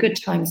through the good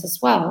times as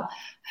well,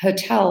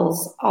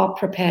 hotels are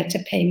prepared to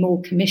pay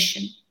more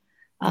commission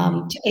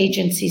to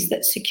agencies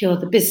that secure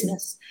the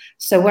business.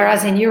 So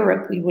whereas in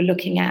Europe we were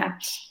looking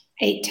at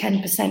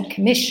 8-10%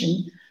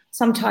 commission,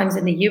 sometimes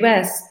in the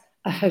US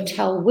a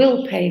hotel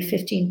will pay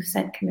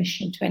 15%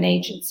 commission to an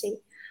agency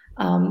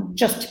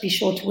just to be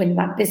sure to win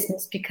that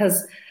business,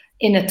 because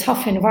in a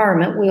tough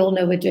environment we all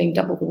know we're doing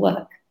double the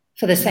work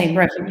for the same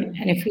revenue.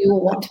 And if we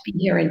all want to be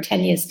here in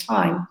 10 years'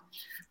 time,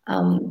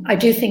 I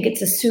do think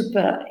it's a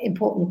super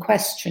important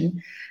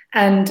question.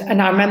 And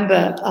I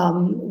remember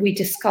we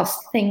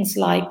discussed things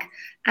like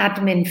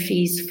admin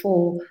fees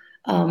for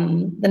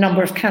the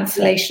number of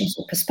cancellations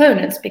or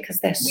postponements, because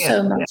there's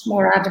so much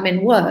more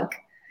admin work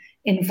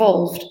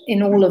involved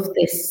in all of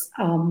this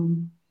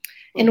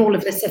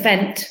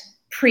event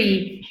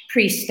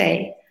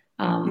pre-stay,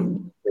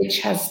 which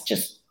has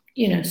just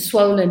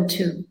swollen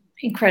to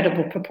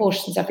incredible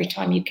proportions every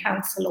time you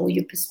cancel or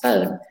you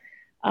postpone,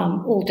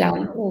 all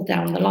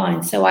down the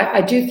line. So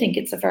I do think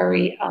it's a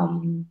very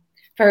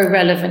very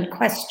relevant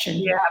question.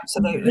 Yeah,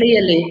 absolutely.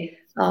 Clearly,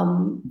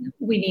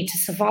 we need to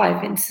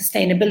survive, and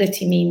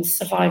sustainability means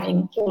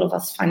surviving all of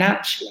us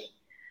financially.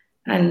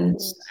 And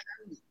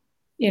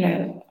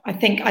I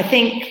think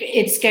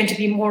it's going to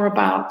be more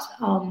about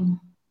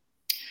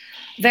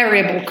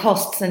variable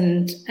costs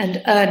and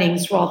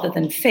earnings rather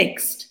than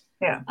fixed.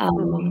 Yeah.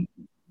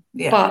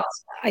 But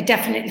I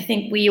definitely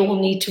think we all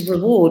need to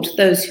reward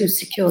those who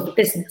secure the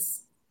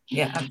business.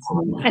 Yeah,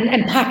 absolutely.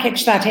 And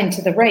package that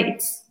into the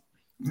rates.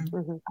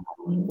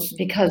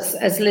 Because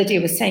as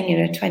Lydia was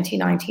saying,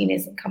 2019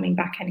 isn't coming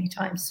back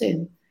anytime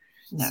soon.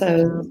 No.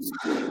 So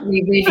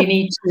we really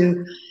need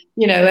to,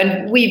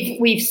 and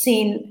we've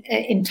seen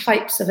in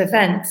types of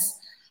events,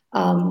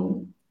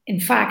 in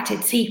fact,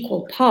 it's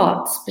equal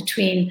parts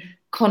between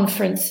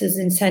conferences,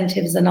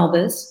 incentives, and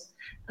others.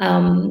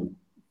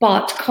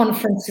 But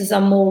conferences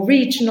are more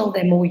regional,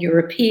 they're more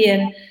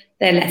European,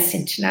 they're less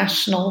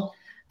international.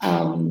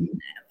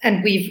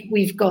 And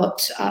we've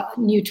got a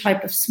new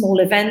type of small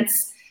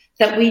events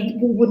that we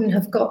wouldn't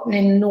have gotten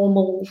in a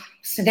normal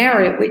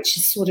scenario, which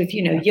is sort of,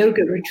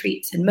 yoga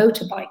retreats and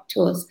motorbike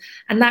tours.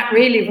 And that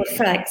really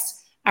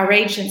reflects our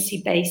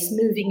agency base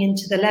moving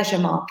into the leisure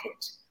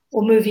market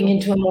or moving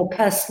into a more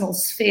personal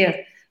sphere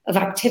of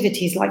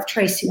activities, like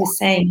Tracy was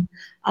saying,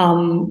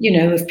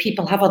 if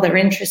people have other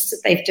interests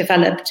that they've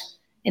developed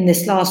in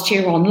this last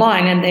year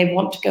online and they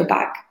want to go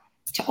back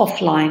to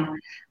offline.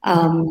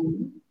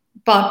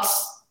 But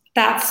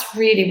that's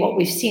really what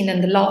we've seen.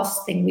 And the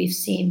last thing we've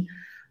seen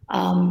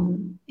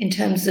in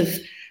terms of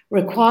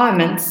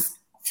requirements,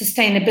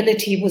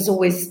 sustainability was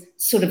always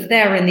sort of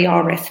there in the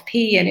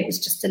RFP, and it was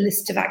just a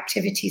list of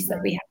activities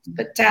that we had to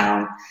put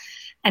down.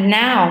 And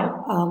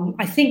now,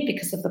 I think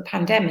because of the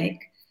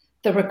pandemic,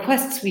 the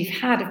requests we've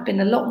had have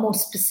been a lot more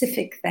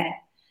specific there.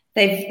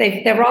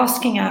 They're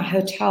asking our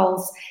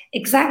hotels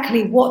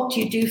exactly what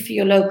do you do for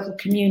your local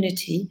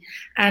community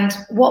and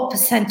what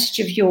percentage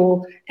of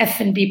your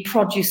F&B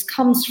produce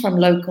comes from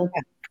local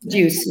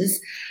producers,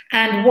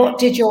 and what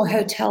did your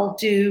hotel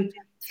do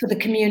for the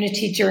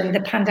community during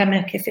the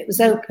pandemic if it was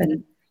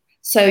open.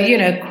 So,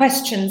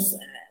 questions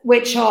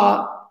which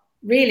are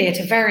really at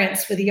a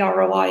variance with the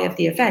ROI of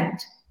the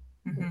event.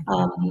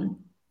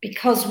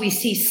 Because we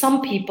see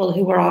some people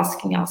who are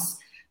asking us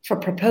for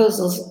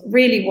proposals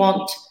really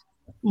want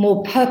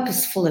more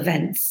purposeful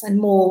events and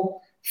more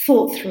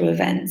thought through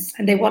events,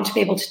 and they want to be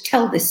able to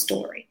tell this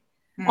story.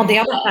 On the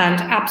other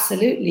hand,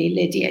 absolutely,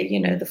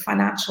 Lydia, the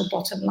financial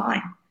bottom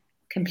line,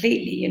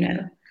 completely,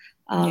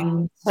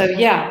 So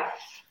yeah,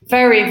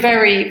 very,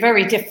 very,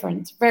 very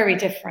different, very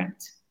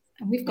different.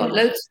 And we've got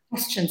loads of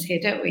questions here,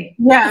 don't we?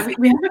 Yeah,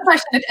 we have a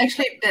question that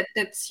actually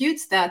that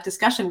suits that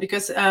discussion,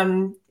 because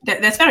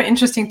that's very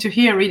interesting to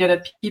hear, Rita,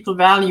 that people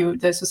value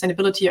the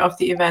sustainability of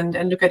the event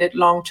and look at it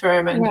long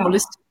term and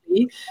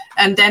holistically.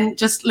 And then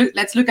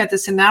let's look at the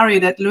scenario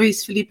that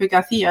Luis Felipe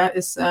Garcia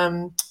is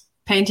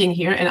painting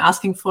here and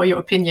asking for your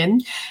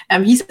opinion.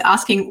 He's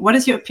asking, what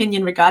is your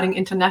opinion regarding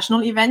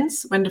international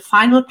events when the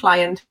final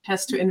client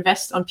has to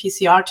invest on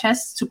PCR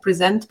tests to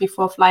present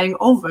before flying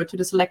over to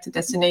the selected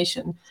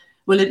destination?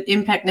 Will it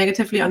impact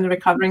negatively on the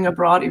recovering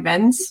abroad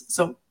events?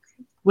 So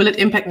will it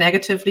impact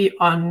negatively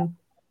on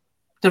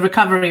the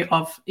recovery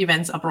of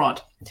events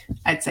abroad,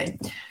 I'd say.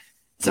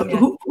 So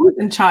who's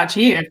in charge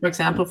here, for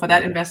example, for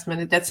that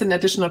investment? That's an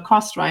additional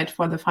cost, right,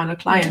 for the final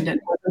client that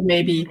wasn't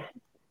maybe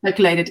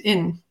calculated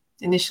in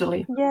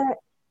initially. Yeah,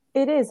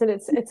 it is. And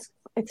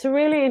it's a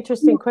really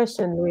interesting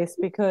question, Luis,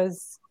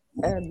 because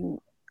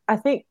I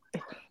think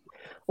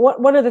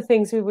one of the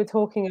things we were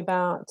talking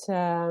about,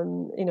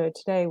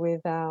 today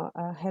with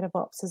our head of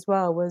ops as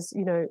well was,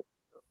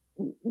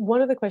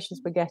 one of the questions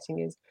we're getting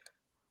is,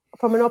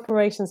 from an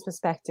operations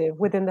perspective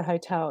within the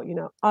hotel,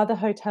 are the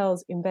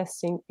hotels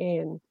investing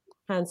in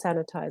hand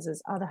sanitizers?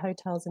 Are the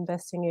hotels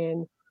investing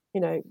in,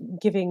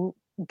 giving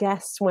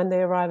guests when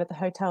they arrive at the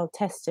hotel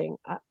testing?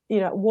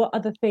 What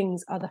other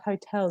things are the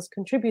hotels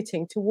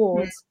contributing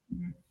towards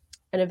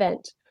an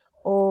event?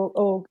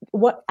 Or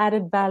what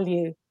added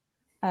value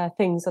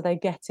things are they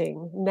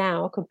getting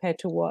now compared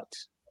to what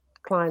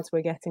clients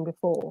were getting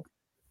before?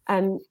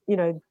 And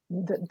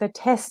the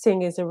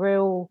testing is a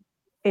real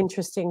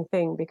interesting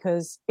thing,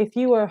 because if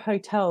you were a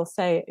hotel,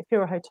 say if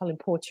you're a hotel in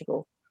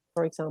Portugal,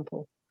 for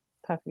example,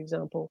 perfect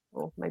example,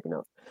 or maybe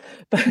not,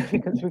 but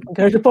because we can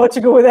go to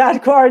Portugal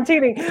without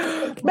quarantining,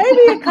 maybe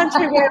a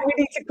country where we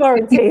need to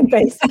quarantine,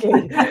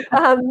 basically.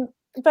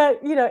 But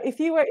if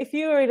you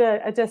were in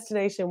a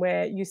destination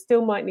where you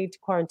still might need to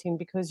quarantine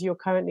because you're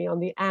currently on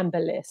the amber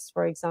list,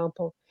 for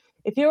example,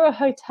 if you're a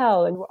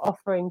hotel and we're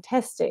offering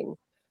testing,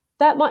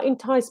 that might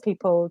entice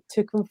people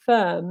to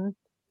confirm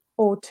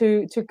or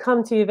to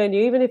come to your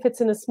venue, even if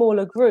it's in a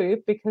smaller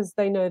group, because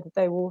they know that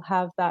they will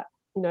have that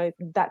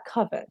that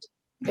covered.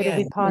 It'll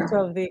be part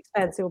of the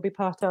expense. It will be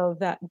part of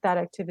that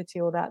activity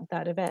or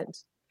that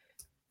event.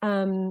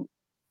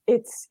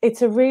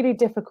 It's a really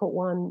difficult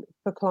one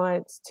for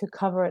clients to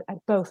cover it at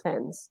both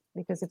ends,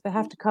 because if they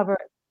have to cover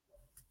it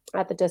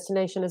at the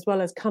destination as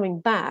well as coming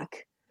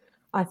back,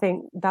 I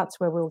think that's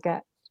where we'll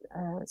get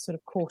sort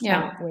of caught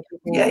out, where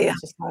people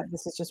it's just like,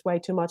 this is just way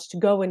too much to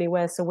go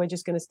anywhere, so we're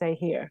just going to stay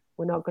here.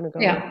 We're not going to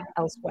go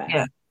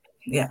elsewhere.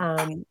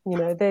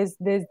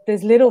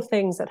 There's little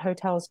things that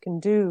hotels can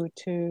do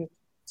to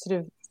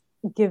sort of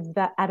give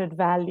that added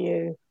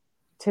value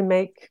to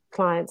make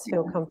clients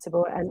feel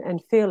comfortable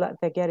and feel like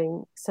they're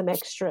getting some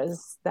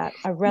extras that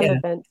are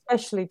relevant,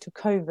 especially to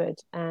COVID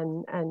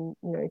and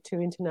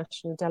to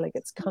international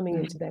delegates coming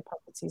into their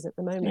properties at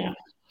the moment.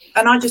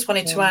 And I just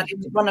wanted to add,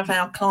 one of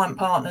our client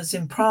partners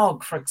in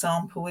Prague, for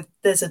example,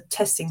 there's a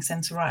testing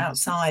centre right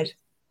outside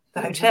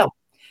the hotel.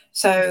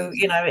 So,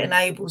 it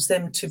enables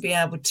them to be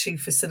able to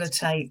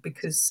facilitate,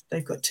 because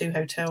they've got 2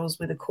 hotels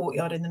with a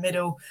courtyard in the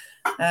middle.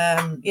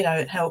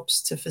 It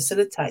helps to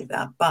facilitate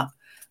that. But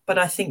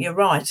I think you're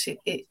right.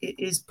 It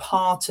is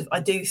part of, I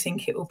do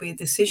think it will be a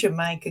decision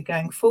maker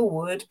going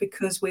forward,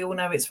 because we all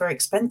know it's very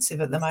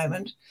expensive at the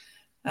moment.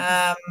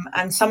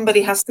 And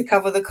somebody has to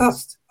cover the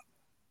cost.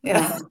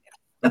 It's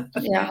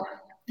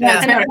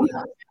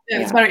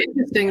very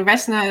interesting.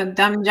 Vesna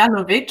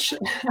Damjanovic.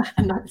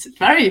 It's a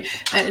very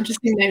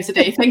interesting name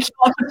today. Thank you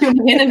all for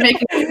tuning in and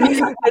making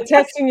it. They're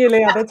testing you,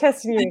 Leah. They're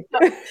testing you.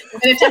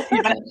 They're testing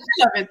you, but I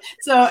love it.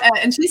 So,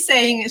 and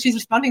she's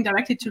responding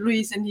directly to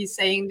Luis, and she's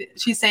saying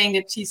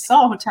that she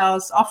saw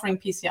hotels offering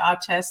PCR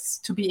tests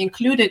to be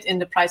included in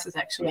the prices,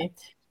 actually.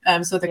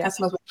 So the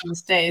customers will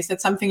stay. Is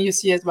that something you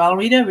see as well,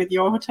 Rita, with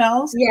your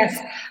hotels? Yes,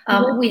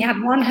 we had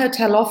one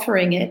hotel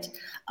offering it.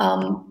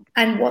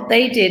 And what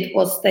they did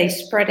was they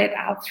spread it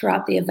out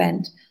throughout the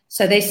event.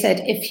 So they said,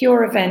 if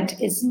your event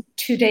is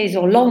 2 days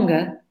or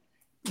longer,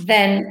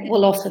 then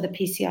we'll offer the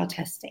PCR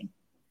testing,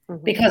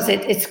 because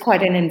it's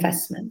quite an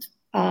investment.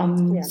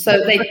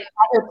 So they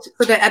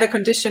add a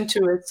condition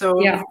to it.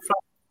 So fair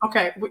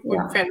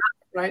enough,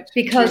 right?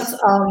 Because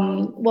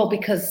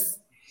because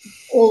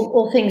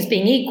all things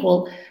being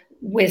equal,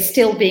 we're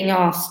still being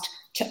asked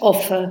to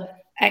offer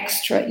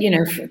extra,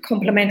 for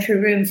complimentary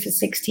rooms for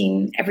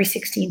every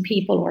 16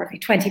 people or every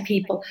 20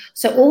 people.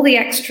 So all the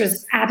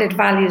extras, added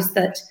values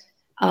that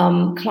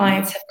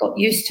clients have got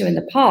used to in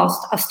the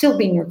past are still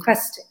being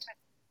requested.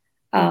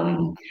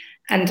 And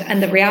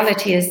the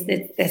reality is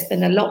that there's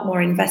been a lot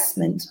more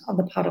investment on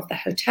the part of the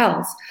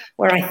hotels.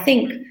 Where I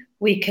think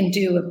we can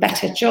do a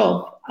better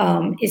job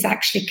is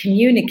actually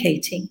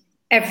communicating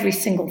every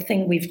single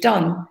thing we've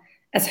done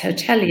as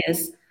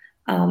hoteliers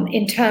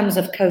in terms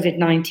of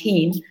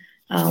COVID-19.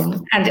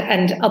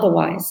 And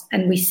otherwise,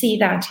 and we see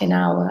that in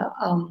our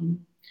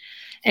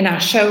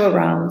show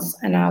arounds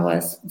and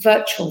our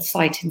virtual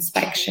site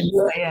inspections.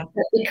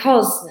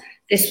 Because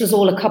this was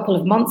all a couple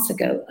of months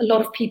ago, a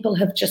lot of people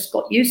have just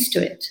got used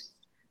to it,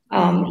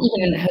 even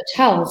in the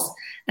hotels.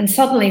 And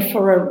suddenly,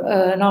 for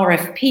an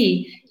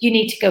RFP, you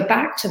need to go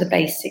back to the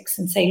basics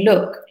and say,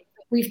 look,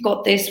 we've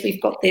got this,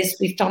 we've done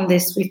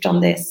this, we've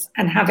done this,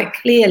 and have it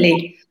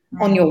clearly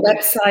on your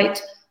website.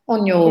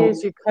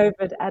 Here's your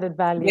COVID added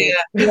value.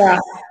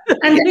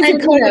 And here's your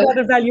COVID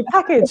added value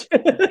package,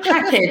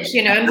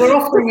 and we're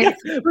offering it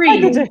for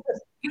free.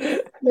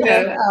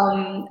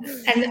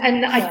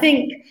 And I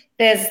think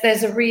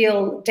there's a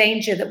real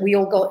danger that we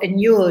all got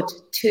inured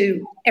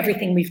to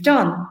everything we've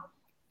done,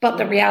 but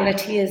the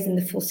reality is, in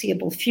the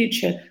foreseeable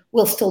future,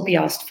 we'll still be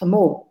asked for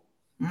more,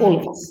 all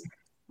of us.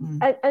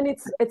 And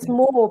it's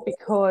more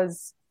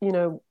because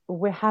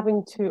we're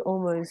having to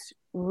almost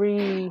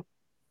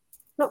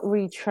not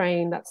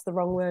retrain, that's the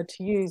wrong word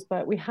to use,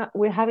 but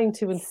we're having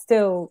to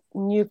instill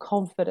new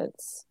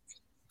confidence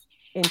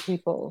in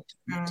people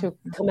to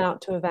come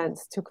out to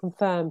events, to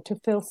confirm, to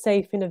feel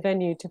safe in a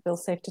venue, to feel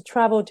safe to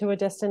travel to a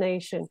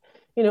destination.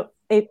 You know,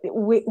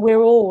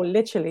 we're all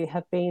literally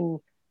have been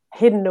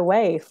hidden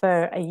away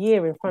for a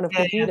year in front of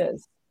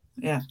computers.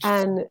 Yeah.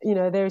 And, you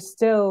know, there's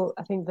still,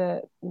 I think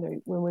that, you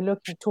know, when we're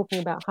talking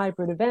about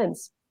hybrid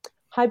events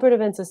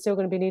are still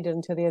going to be needed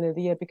until the end of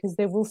the year, because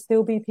there will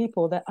still be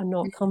people that are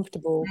not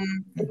comfortable,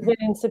 even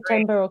in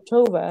September,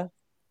 October,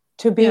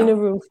 to be in a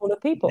room full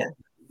of people,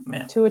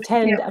 to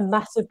attend a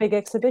massive big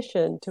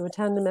exhibition, to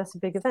attend a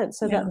massive big event.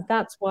 So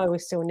that's why we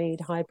still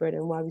need hybrid,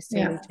 and why we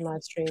still need to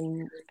live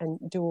stream and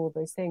do all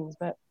those things.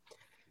 But,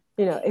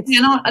 you know, it's...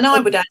 And I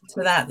would add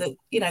to that,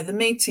 you know, the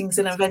meetings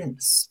and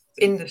events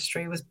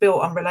industry was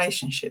built on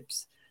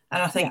relationships.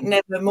 And I think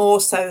never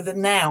more so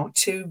than now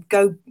to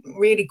go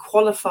really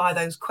qualify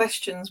those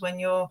questions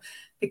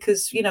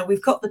because, you know,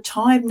 we've got the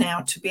time now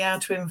to be able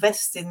to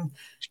invest in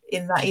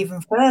that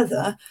even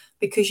further,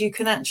 because you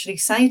can actually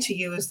say to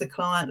you as the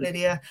client,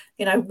 Lidia,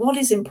 you know, what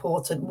is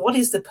important? What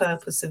is the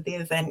purpose of the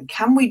event?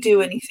 Can we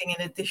do anything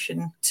in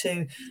addition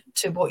to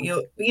what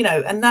you're, you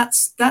know, and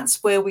that's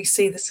where we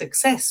see the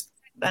success.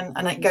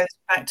 And it goes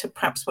back to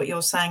perhaps what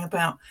you're saying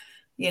about,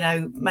 you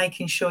know,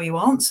 making sure you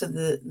answer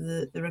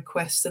the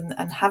requests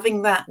and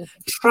having that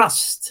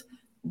trust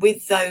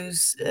with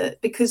those,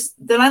 because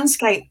the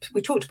landscape,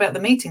 we talked about the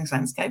meetings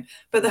landscape,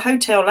 but the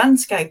hotel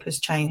landscape has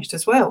changed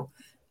as well.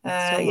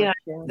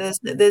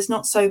 There's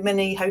not so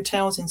many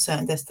hotels in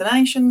certain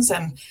destinations,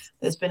 and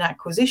there's been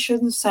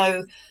acquisitions.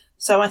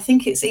 So I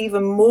think it's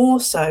even more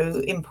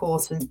so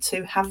important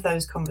to have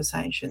those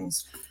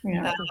conversations.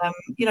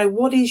 You know,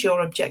 what is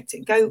your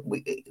objective?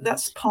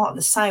 That's part of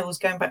the sales,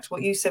 going back to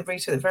what you said,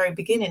 Rita, at the very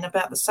beginning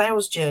about the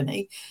sales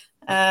journey.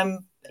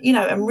 You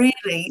know, and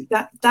really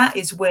that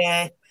is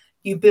where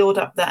you build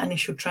up that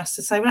initial trust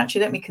to say, well,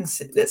 actually,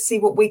 let's see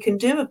what we can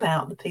do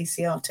about the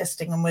PCR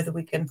testing and whether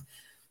we can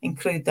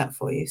include that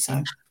for you.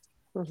 So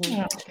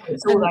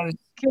it's all those.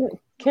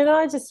 Can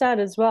I just add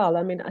as well?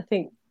 I mean, I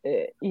think,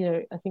 you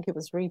know, I think it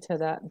was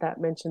Rita that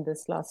mentioned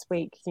this last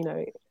week. You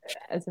know,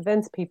 as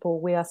events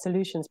people, we are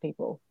solutions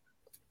people.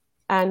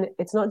 And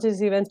it's not just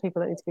the events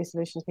people that need to be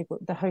solutions people.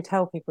 The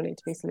hotel people need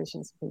to be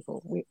solutions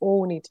people. We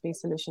all need to be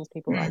solutions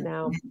people right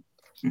now,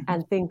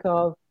 and think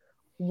of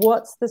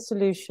what's the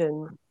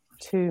solution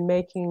to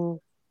making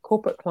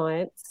corporate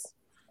clients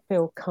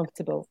feel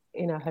comfortable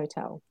in our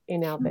hotel,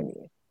 in our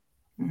venue.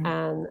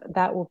 And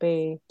that will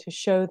be to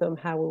show them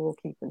how we will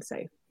keep them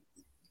safe.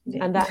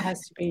 And that has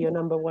to be your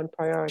number one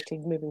priority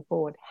moving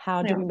forward.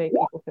 How do we make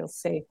people feel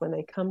safe when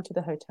they come to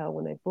the hotel,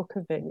 when they book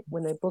a venue,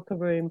 when they book a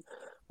room,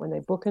 when they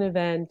book an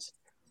event,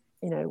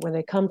 you know, when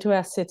they come to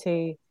our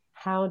city?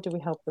 How do we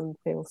help them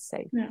feel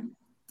safe?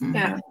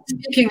 Yeah,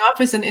 speaking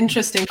of is an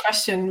interesting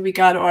question. We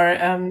got our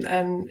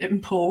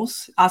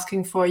impulse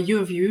asking for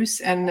your views,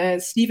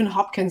 and Stephen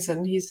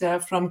Hopkinson, he's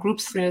from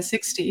Groups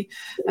 360,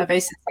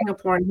 based in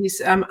Singapore, and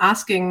he's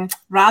asking,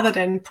 rather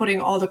than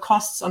putting all the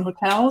costs on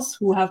hotels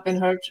who have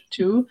been hurt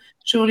too,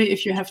 surely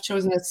if you have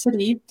chosen a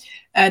city,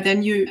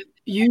 then you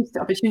use the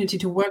opportunity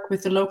to work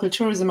with the local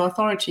tourism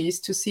authorities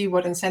to see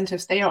what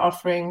incentives they are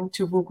offering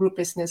to woo group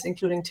business,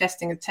 including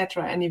testing,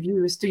 etc. Any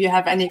views? Do you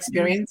have any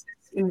experience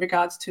in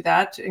regards to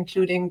that,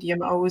 including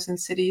DMOs and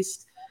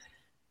cities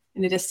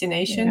in the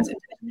destinations in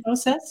the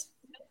process?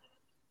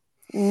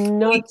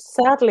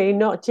 Sadly,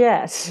 not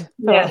yet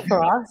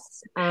for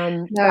us.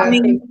 I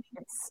think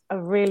it's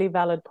a really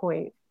valid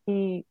point.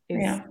 He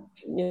is,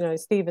 you know,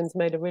 Stephen's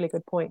made a really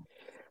good point.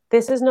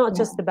 This is not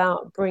just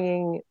about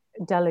bringing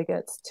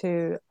delegates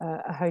to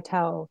a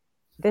hotel.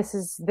 This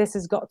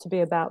has got to be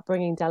about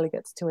bringing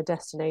delegates to a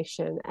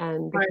destination,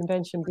 and the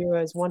convention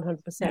bureaus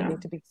 100%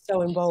 need to be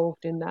so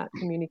involved in that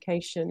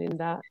communication, in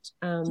that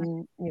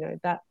you know,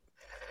 that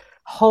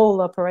whole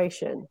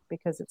operation,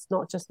 because it's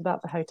not just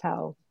about the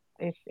hotel.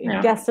 If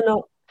guests are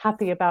not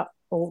happy about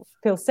or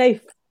feel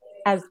safe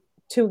as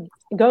to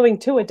going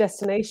to a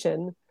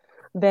destination,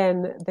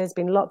 then there's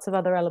been lots of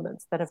other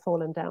elements that have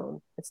fallen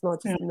down. It's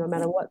not just no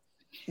matter what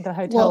the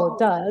hotel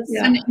does.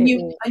 And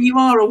you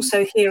are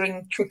also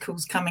hearing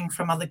trickles coming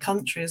from other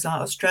countries like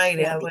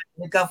Australia, where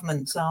the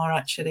governments are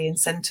actually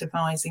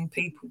incentivizing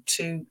people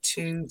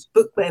to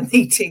book their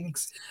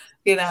meetings,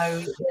 you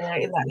know,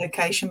 in that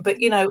location.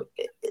 But, you know,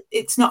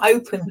 it's not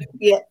open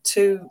yet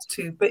to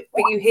but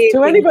you hear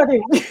to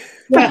anybody.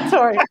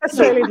 Sorry,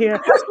 Australia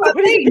here.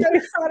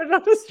 Getting started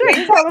on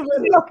Australian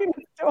Parliament knocking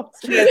the doors.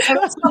 So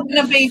it's not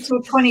going to be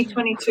till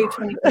 2022,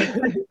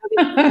 2023.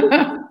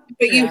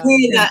 But you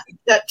hear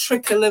that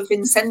trickle of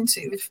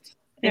incentive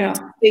in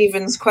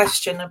Stephen's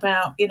question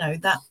about, you know,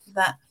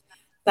 that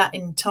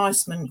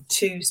enticement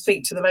to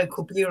speak to the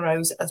local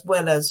bureaus as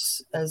well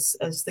as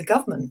the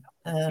government.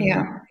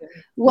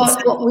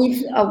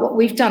 What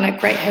we've done at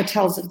Great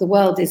Hotels of the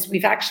World is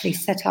we've actually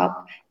set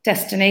up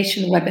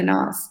destination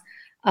webinars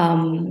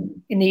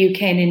in the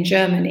UK and in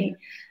Germany,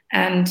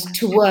 and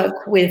to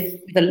work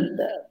with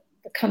the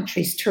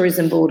country's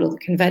tourism board or the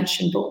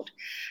convention board.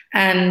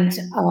 And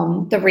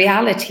the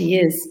reality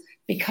is,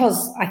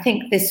 because I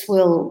think this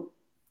will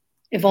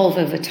evolve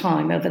over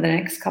time, over the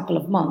next couple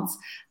of months.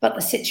 But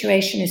the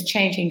situation is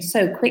changing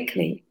so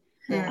quickly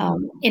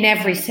in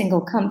every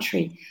single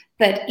country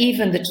that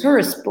even the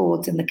tourist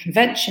boards and the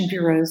convention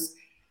bureaus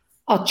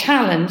are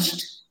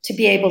challenged to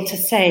be able to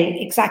say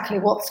exactly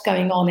what's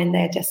going on in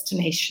their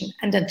destination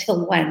and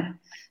until when.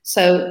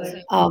 So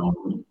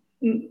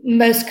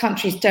most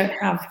countries don't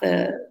have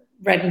the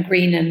red and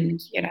green and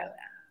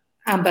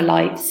amber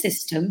light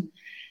system.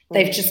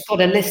 They've just got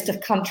a list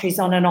of countries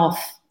on and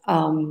off.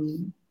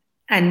 And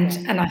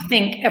I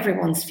think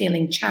everyone's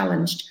feeling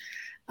challenged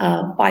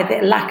by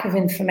the lack of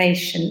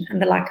information and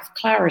the lack of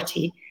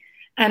clarity,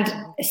 and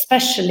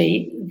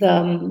especially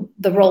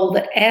the role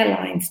that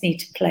airlines need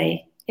to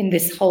play in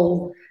this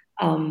whole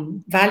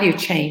value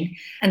chain.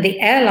 And the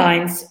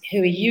airlines,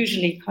 who are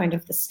usually kind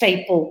of the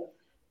staple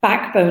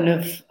backbone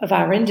of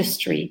our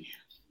industry,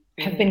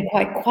 have been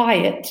quite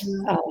quiet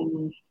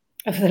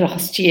over the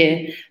last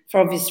year for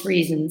obvious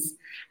reasons.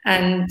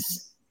 And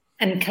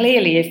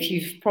clearly, if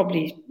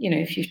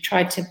you've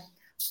tried to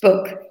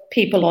book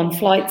people on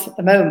flights at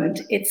the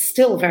moment, it's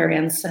still very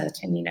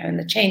uncertain, and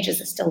the changes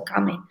are still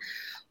coming.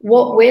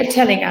 What we're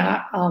telling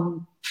our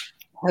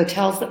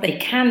hotels that they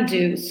can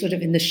do sort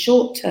of in the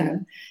short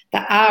term,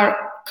 that our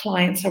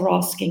clients are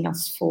asking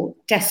us for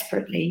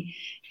desperately,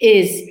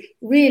 is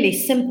really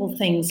simple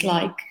things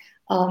like,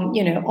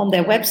 on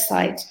their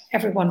website,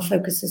 everyone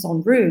focuses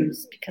on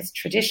rooms because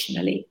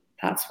traditionally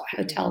that's what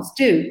hotels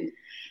do.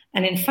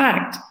 And in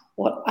fact,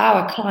 what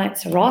our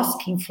clients are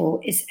asking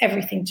for is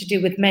everything to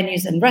do with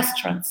menus and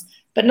restaurants,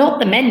 but not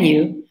the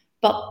menu,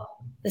 but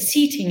the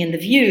seating and the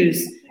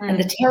views and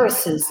the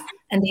terraces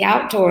and the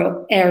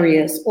outdoor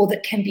areas, or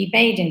that can be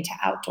made into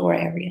outdoor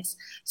areas.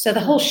 So the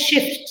whole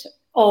shift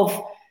of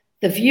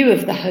the view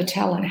of the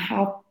hotel and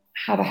how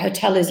the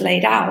hotel is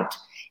laid out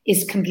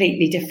is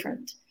completely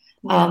different.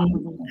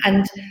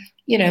 And,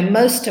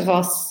 most of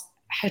us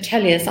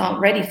hoteliers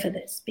aren't ready for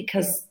this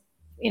because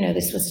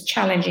this was a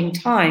challenging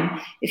time.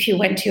 If you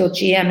went to your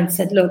GM and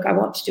said, look, I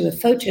want to do a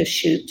photo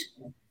shoot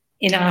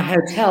in our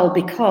hotel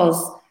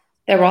because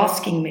they're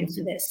asking me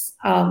for this,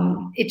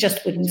 it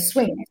just wouldn't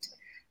swing it.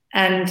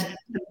 And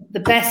the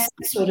best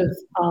sort of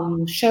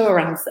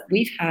show-arounds that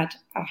we've had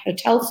our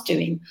hotels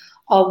doing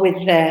are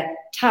with their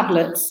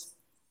tablets,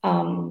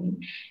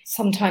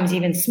 sometimes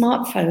even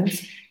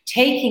smartphones,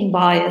 taking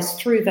buyers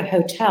through the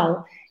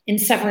hotel in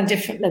several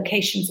different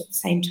locations at the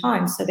same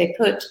time. So they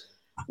put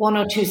one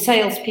or two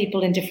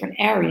salespeople in different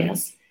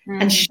areas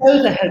and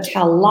show the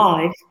hotel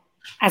live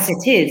as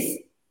it is,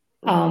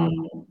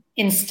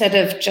 instead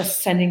of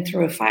just sending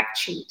through a fact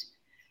sheet.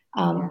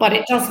 But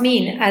it does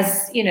mean,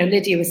 as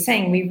Lidia was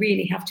saying, we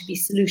really have to be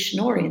solution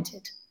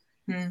oriented,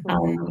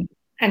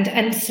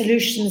 and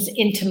solutions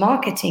into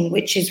marketing,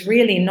 which is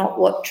really not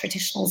what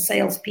traditional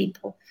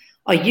salespeople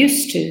are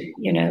used to.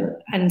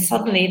 And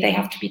suddenly they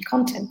have to be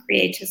content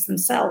creators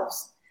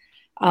themselves,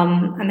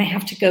 and they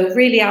have to go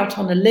really out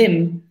on a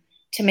limb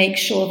to make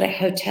sure the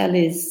hotel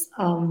is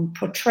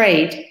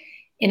portrayed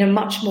in a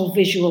much more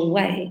visual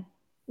way,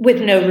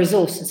 with no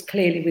resources,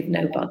 clearly with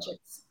no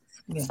budgets.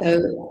 Yeah.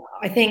 So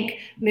I think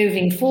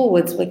moving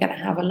forwards, we're going to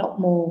have a lot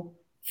more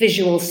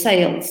visual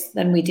sales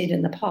than we did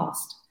in the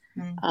past,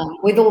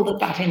 with all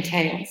that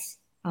entails.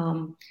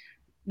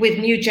 With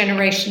new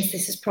generations,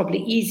 this is probably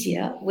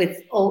easier. With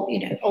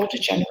older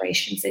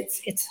generations,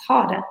 it's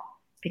harder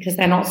because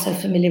they're not so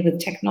familiar with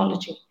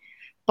technology.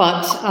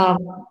 But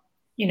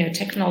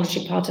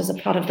technology part is a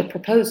part of the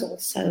proposal.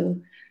 So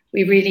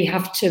we really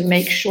have to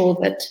make sure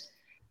that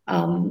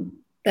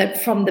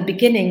that from the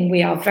beginning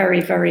we are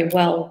very, very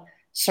well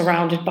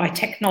surrounded by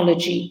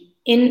technology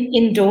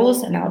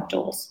indoors and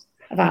outdoors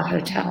of our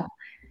hotel,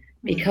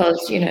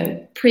 because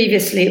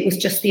previously it was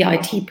just the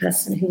IT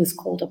person who was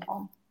called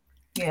upon.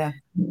 Yeah.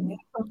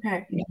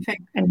 Okay.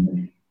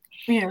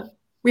 Yeah.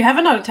 We have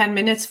another 10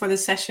 minutes for the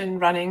session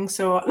running,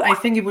 so I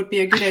think it would be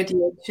a good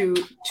idea to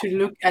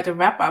look at a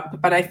wrap up.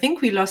 But I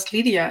think we lost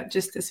Lidia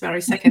just this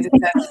very second.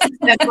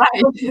 That's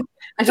right.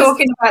 I'm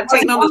talking about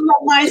technology.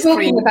 My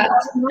screen.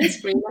 My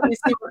screen. Let me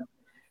see.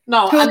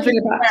 No, talking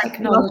about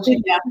technology.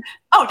 Yeah.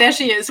 Oh, there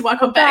she is.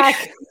 Welcome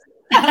back.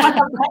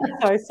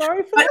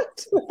 Sorry for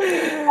that.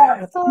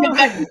 You're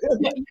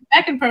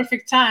back in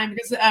perfect time,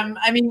 because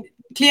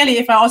clearly,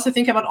 if I also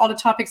think about all the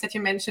topics that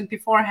you mentioned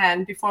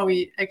beforehand, before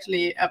we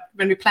actually,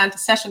 when we planned the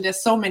session,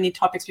 there's so many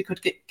topics we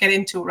could get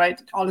into, right?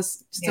 All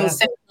this still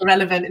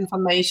relevant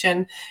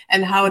information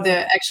and how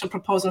the actual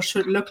proposal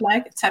should look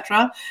like,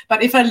 etc.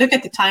 But if I look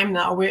at the time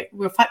now,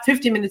 we're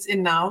 50 minutes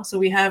in now, so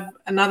we have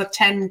another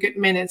 10 good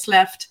minutes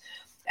left.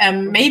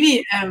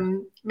 Maybe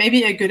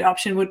a good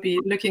option would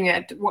be looking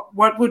at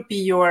what would be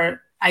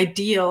your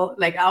ideal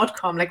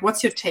outcome,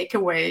 what's your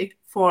takeaway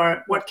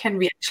for what can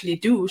we actually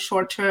do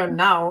short term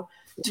now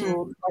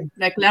to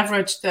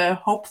leverage the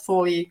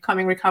hopefully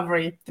coming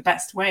recovery the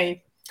best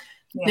way.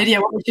 Yeah. Lidia,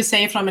 what would you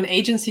say from an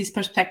agency's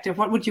perspective?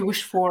 What would you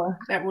wish for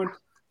that would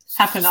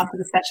happen after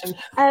the session?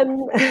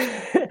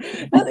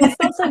 It's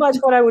not so much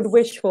what I would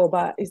wish for,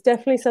 but it's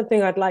definitely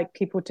something I'd like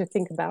people to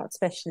think about,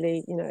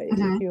 especially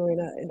if you're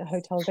in a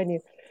hotel venue.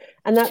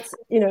 And that's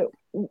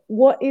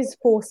what is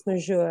force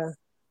majeure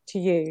to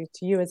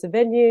you as a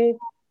venue?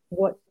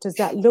 What does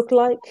that look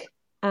like?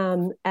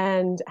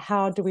 And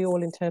how do we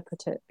all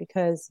interpret it?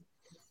 Because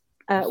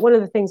one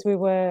of the things we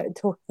were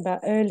talking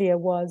about earlier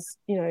was,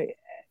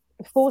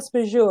 force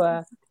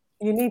majeure,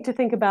 you need to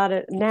think about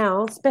it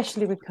now,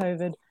 especially with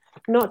COVID,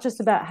 not just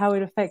about how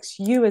it affects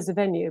you as a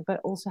venue, but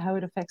also how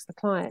it affects the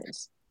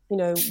client.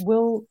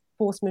 Will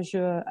force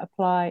majeure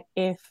apply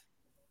if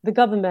the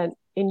government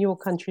in your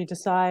country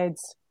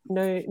decides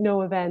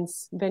no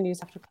events, venues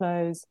have to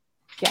close?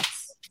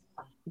 Yes,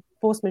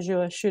 force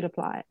majeure should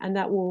apply. And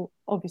that will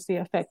obviously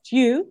affect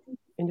you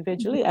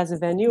individually as a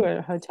venue or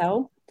a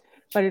hotel,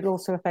 but it'll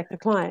also affect the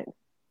client.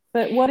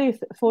 But what if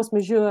force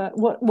majeure,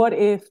 what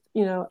if,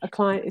 a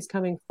client is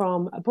coming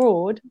from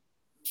abroad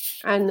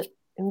and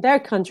in their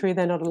country,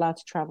 they're not allowed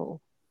to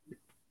travel?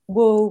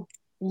 Will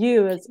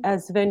you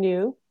as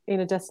venue in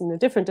a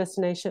different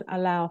destination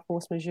allow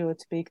force majeure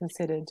to be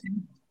considered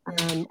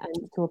and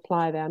to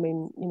apply there? I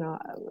mean,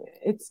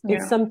 it's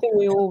something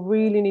we all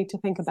really need to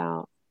think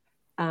about.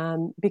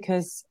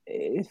 Because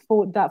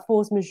that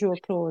force majeure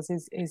clause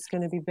is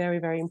going to be very,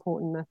 very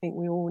important. I think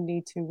we all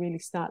need to really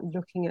start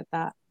looking at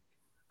that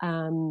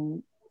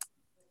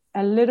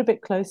a little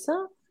bit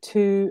closer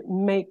to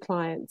make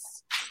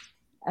clients,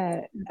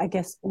 I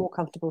guess, more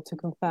comfortable to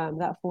confirm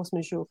that force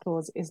majeure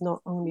clause is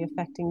not only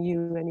affecting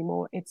you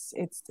anymore. It's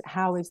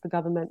how is the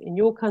government in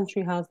your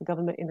country, how is the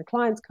government in the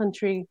client's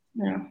country,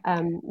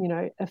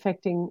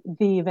 affecting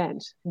the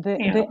event,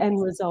 the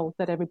end result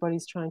that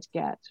everybody's trying to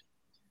get.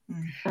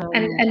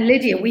 And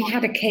Lydia, we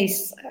had a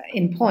case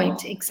in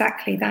point,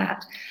 exactly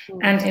that.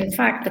 And in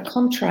fact, the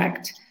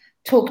contract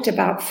talked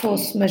about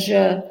force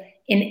majeure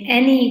in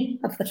any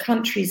of the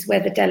countries where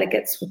the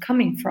delegates were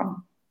coming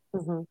from.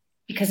 Mm-hmm.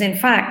 Because in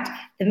fact,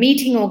 the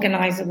meeting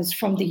organizer was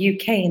from the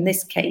UK in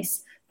this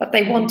case, but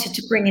they wanted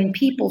to bring in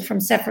people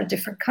from several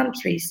different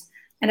countries.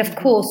 And of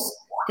course,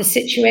 the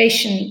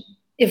situation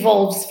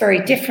evolves very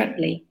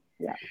differently.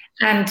 Yeah.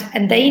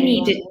 And they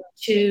needed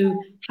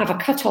to have a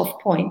cutoff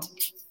point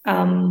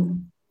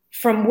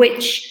from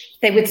which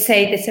they would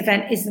say this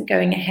event isn't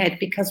going ahead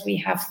because we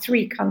have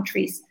 3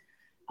 countries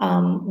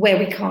where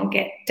we can't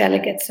get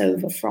delegates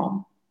over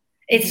from.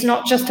 It's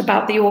not just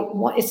about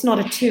it's not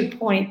a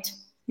 2-point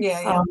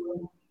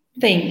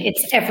thing.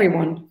 It's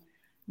everyone.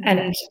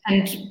 And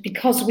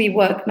because we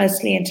work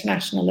mostly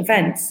international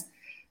events,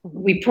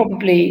 we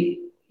probably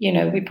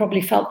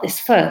felt this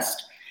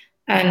first.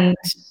 And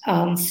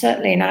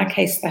certainly in our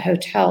case, the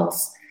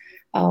hotels,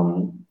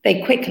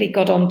 they quickly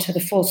got onto the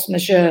force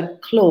majeure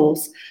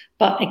clause.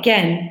 But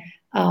again,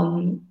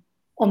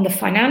 on the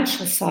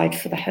financial side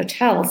for the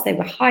hotels, they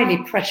were highly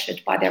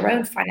pressured by their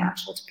own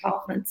financial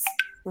departments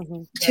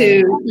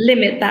to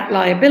limit that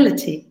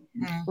liability.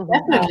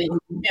 Definitely.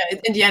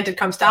 In the end, it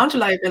comes down to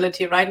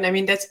liability, right? And I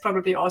mean, that's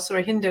probably also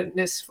a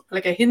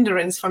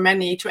hindrance for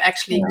many to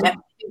actually get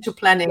into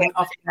planning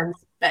of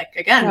events back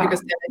again, because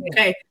they're like,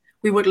 okay,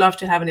 we would love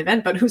to have an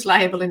event, but who's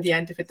liable in the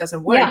end if it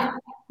doesn't work?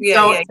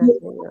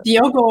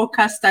 Diogo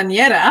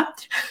Castanera.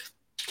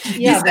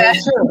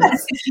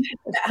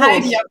 Hi,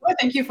 Diogo.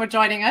 Thank you for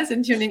joining us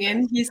and tuning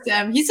in. He's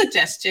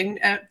suggesting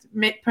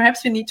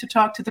perhaps we need to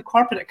talk to the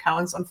corporate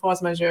accounts on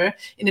force majeure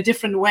in a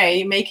different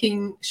way,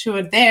 making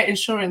sure their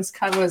insurance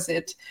covers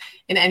it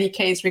in any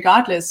case,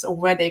 regardless of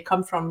where they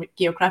come from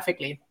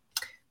geographically.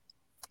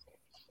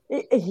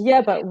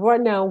 Yeah, but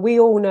right now we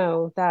all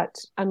know that,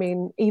 I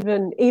mean,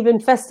 even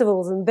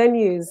festivals and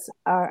venues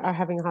are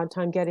having a hard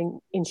time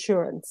getting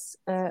insurance,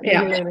 let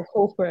alone a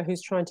corporate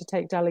who's trying to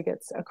take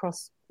delegates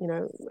across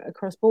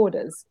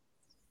borders.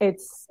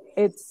 It's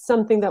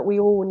something that we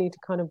all need to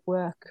kind of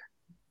work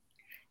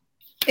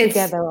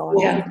together on,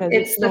 because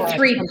it's the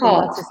 3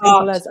 parts. As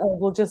simple as,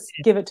 we'll just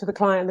give it to the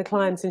client and the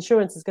client's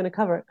insurance is going to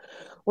cover it.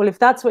 Well, if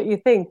that's what you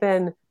think,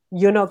 then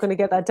you're not going to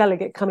get that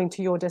delegate coming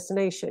to your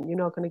destination. You're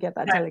not going to get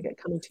that delegate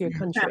coming to your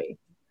country,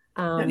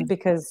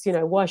 because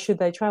why should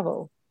they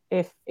travel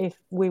if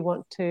we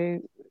want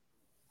to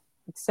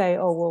say,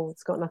 oh well,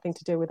 it's got nothing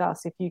to do with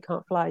us. If you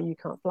can't fly, you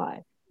can't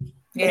fly.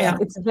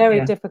 It's a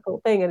very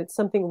difficult thing, and it's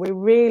something we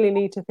really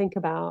need to think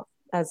about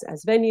as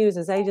venues,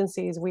 as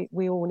agencies.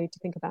 We all need to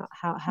think about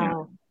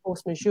how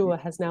force majeure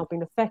has now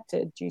been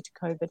affected due to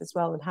COVID as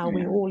well, and how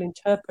we all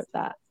interpret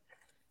that.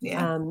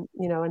 And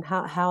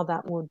how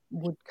that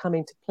would come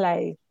into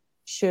play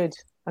should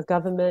a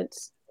government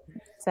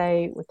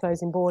say we're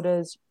closing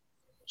borders.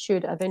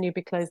 Should a venue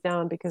be closed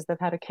down because they've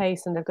had a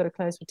case and they've got to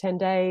close for 10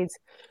 days?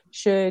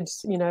 Should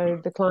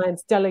the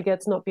client's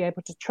delegates not be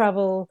able to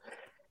travel?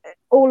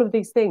 All of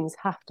these things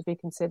have to be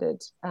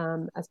considered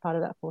as part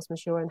of that force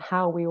majeure, and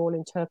how we all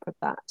interpret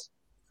that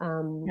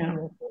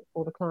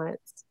for the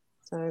clients.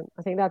 So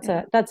I think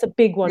that's a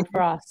big one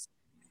for us.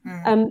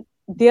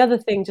 The other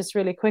thing, just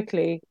really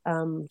quickly,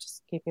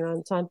 just keeping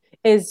on time,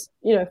 is,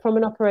 from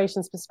an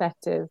operations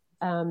perspective,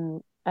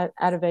 at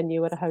a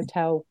venue, at a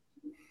hotel,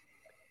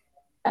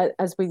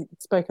 as we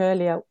spoke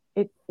earlier,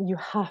 you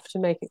have to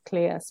make it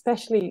clear,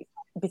 especially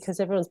because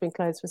everyone's been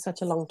closed for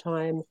such a long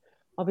time.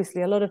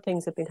 obviously a lot of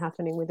things have been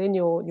happening within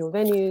your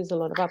venues, a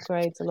lot of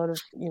upgrades, a lot of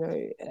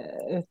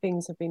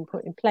things have been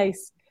put in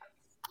place.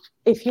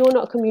 If you're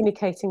not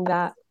communicating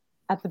that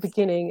at the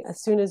beginning,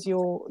 as soon as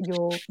you're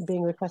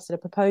being requested a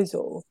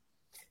proposal,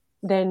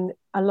 then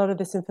a lot of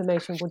this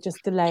information will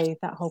just delay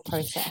that whole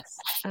process.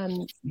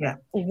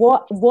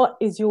 What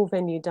is your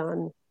venue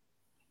done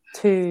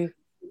to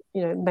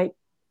make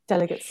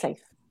delegates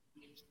safe?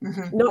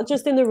 Mm-hmm. Not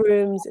just in the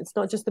rooms, it's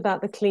not just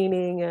about the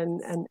cleaning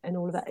and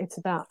all of that. It's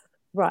about,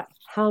 right,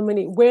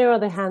 where are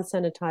the hand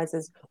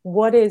sanitizers?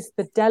 What is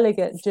the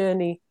delegate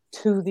journey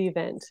to the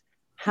event?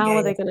 How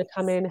are they going to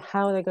come in?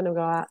 How are they going to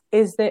go out?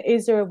 Is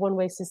there a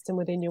one-way system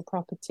within your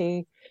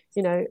property?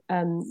 Do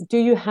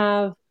you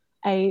have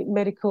a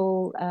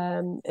medical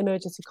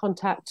emergency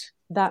contact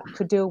that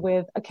could deal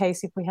with a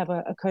case if we have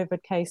a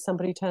COVID case,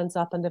 somebody turns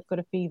up and they've got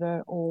a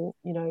fever, or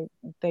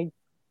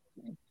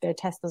their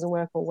test doesn't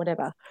work or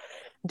whatever.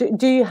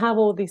 Do you have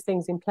all these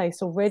things in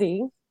place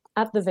already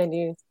at the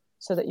venue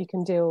so that you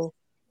can deal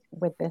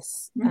with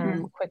this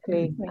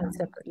quickly and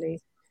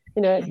separately?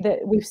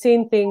 We've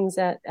seen things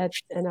at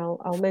and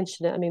I'll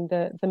mention it. I mean,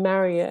 the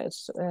Marriott,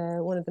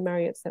 one of the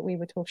Marriotts that we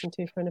were talking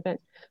to for an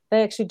event,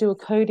 they actually do a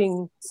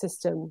coding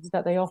system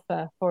that they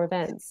offer for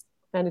events,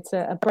 and it's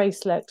a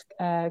bracelet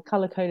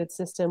color-coded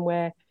system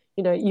where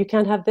you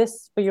can have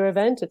this for your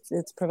event.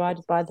 It's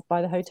provided by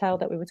the hotel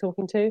that we were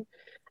talking to,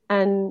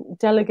 and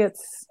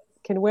delegates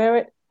can wear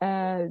it.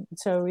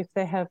 So if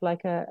they have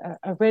like a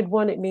red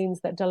one, it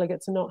means that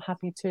delegates are not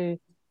happy to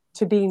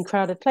be in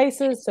crowded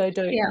places, so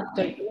don't near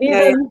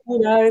them,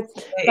 but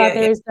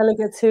there is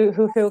delegates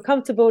who feel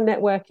comfortable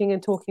networking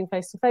and talking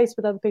face to face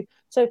with other people.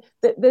 So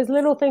there's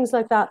little things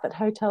like that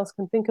hotels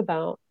can think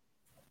about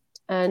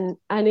and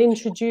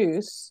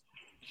introduce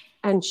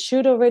and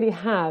should already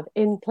have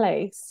in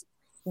place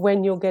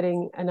when you're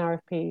getting an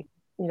RFP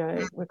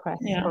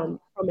request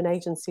from an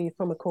agency,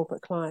 from a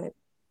corporate client.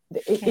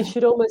 It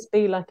should almost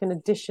be like an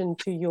addition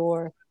to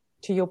your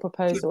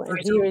proposal, and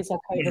here is our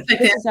COVID.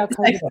 This is our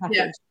COVID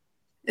package.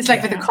 It's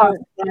like with the card,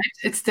 right?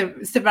 It's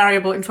the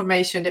variable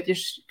information that you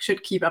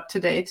should keep up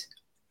to date,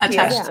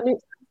 attached.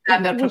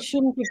 We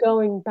shouldn't be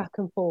going back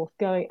and forth.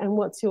 And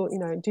what's your,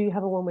 do you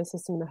have a one-way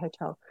system in the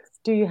hotel?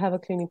 Do you have a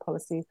cleaning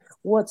policy?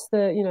 What's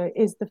the,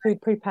 is the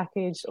food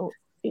pre-packaged? Or,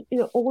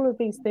 all of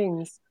these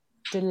things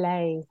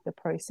delay the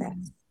process.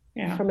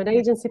 Yeah. From an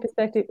agency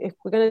perspective, if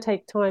we're going to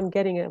take time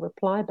getting a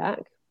reply back,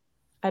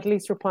 at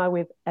least reply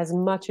with as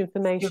much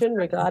information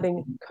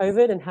regarding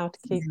COVID and how to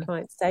keep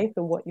clients safe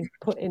and what you've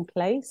put in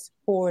place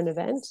for an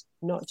event,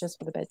 not just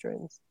for the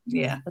bedrooms.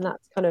 Yeah. And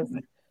that's kind of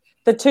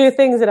the two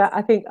things that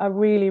I think are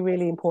really,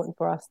 really important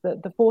for us.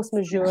 The force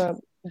majeure,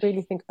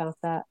 really think about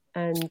that.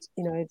 And,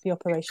 the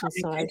operations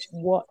side,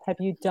 what have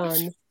you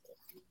done?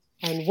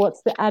 And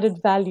what's the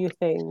added value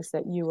things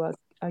that you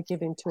are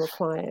giving to a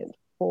client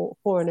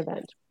for an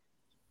event?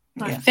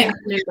 Thank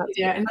you,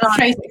 Lidia. And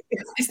Tracy,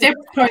 is there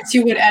points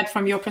you would add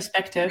from your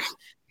perspective?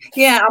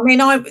 Yeah, I mean,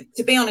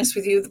 to be honest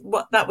with you,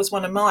 that was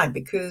one of mine,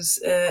 because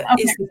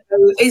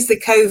is the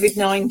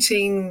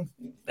COVID-19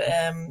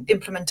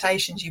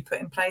 implementations you put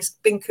in place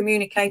been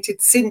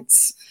communicated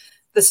since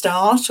the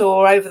start,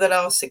 or over the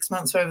last 6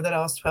 months, or over the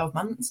last 12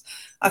 months?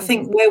 I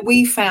think where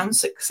we found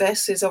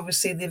success is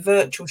obviously the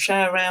virtual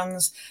show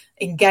rounds,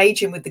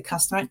 engaging with the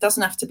customer. It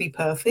doesn't have to be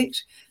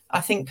perfect.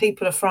 I think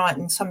people are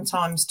frightened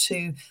sometimes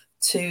to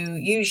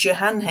use your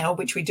handheld,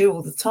 which we do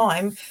all the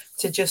time,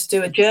 to just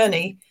do a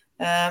journey,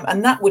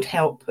 and that would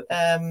help.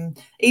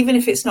 Even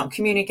if it's not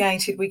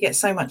communicated, we get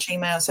so many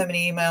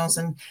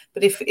emails,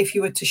 but if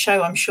you were to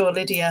show, I'm sure,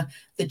 Lidia,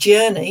 the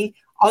journey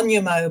on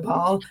your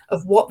mobile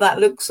of what that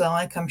looks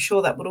like, I'm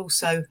sure that would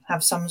also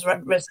have some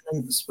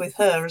resonance with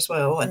her as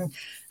well. And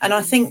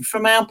I think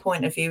from our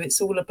point of view,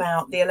 it's all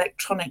about the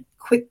electronic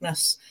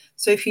quickness.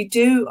 So if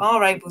you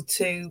are able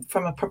to,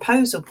 from a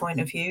proposal point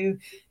of view,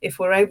 if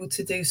we're able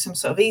to do some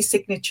sort of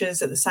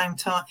e-signatures at the same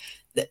time,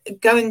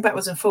 going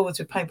backwards and forwards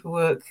with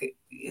paperwork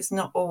is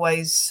not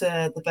always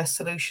the best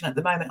solution at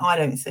the moment, I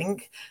don't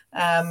think.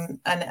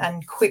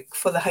 And quick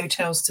for the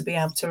hotels to be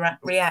able to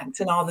react,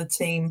 and are the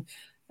team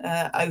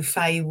au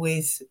fait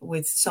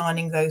with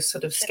signing those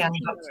sort of scanned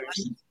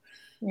documents?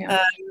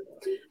 Yeah.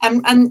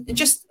 And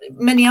just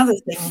many other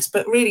things,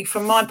 but really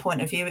from my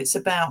point of view, it's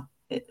about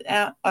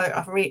I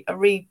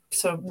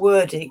sort of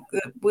word it,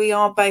 that we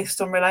are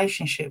based on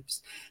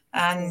relationships,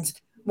 and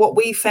what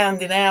we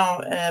found in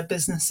our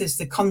business is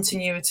the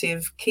continuity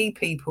of key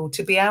people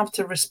to be able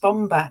to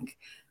respond back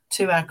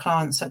to our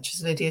clients, such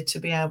as Lidia, to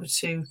be able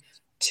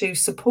to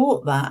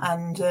support that.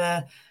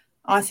 And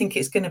I think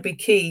it's going to be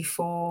key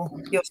for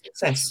your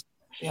success,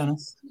 to be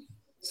honest.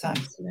 So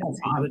that's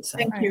what I would say.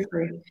 Thank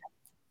you.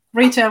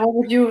 Rita, what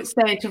would you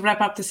say to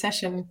wrap up the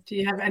session? Do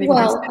you have any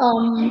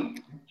more?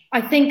 I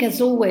think,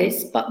 as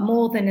always, but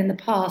more than in the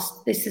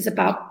past, this is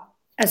about,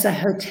 as a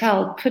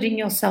hotel, putting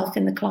yourself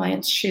in the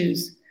client's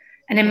shoes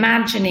and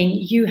imagining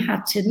you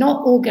had to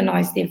not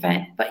organize the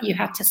event, but you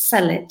had to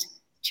sell it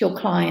to your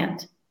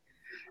client,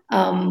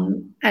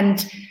 and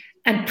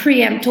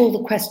preempt all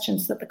the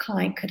questions that the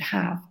client could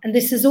have. And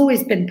this has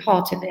always been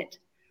part of it.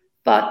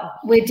 but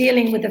we're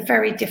dealing with a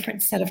very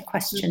different set of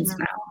questions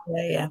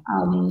now.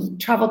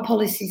 Travel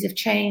policies have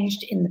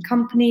changed in the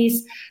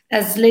companies.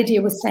 As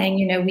Lydia was saying,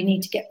 we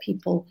need to get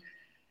people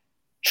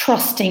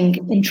trusting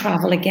in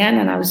travel again.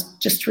 And I was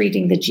just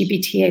reading the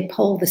GBTA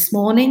poll this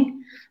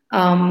morning.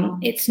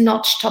 It's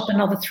notched up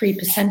another 3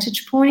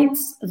 percentage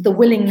points of the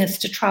willingness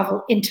to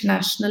travel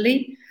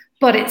internationally,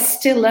 but it's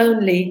still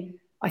only,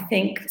 I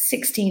think,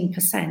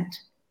 16%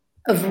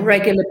 of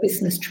regular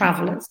business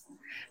travelers.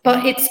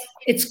 But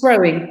it's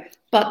growing.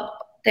 But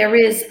there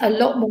is a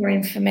lot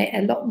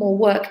more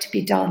work to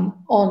be done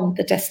on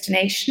the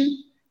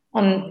destination,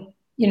 on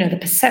the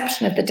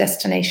perception of the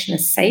destination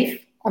as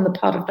safe on the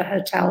part of the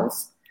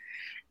hotels,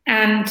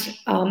 and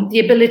the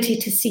ability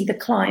to see the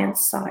client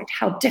side,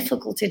 how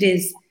difficult it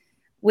is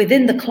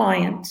within the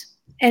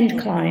end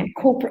client,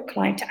 corporate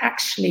client, to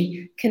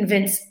actually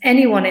convince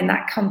anyone in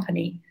that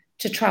company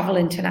to travel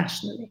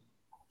internationally.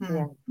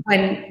 Yeah.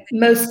 When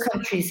most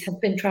countries have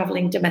been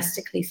traveling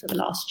domestically for the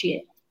last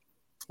year.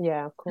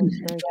 Yeah, of course.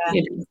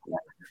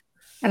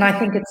 And I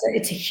think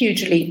it's a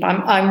huge leap.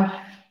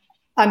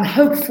 I'm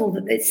hopeful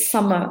that this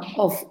summer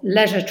of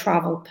leisure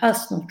travel,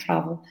 personal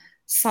travel,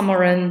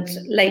 summer and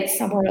late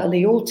summer,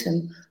 early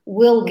autumn,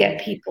 will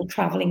get people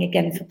traveling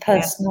again for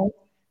personal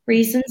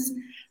reasons,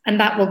 and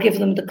that will give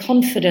them the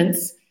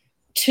confidence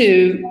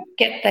to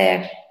get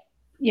their,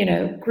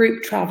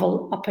 group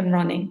travel up and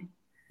running.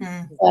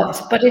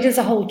 But it is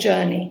a whole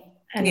journey,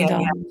 and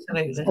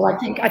absolutely. so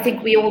I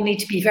think we all need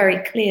to be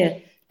very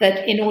clear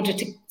that in order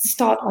to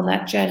start on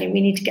that journey,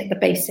 we need to get the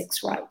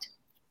basics right.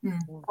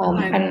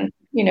 And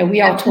we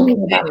are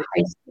talking about the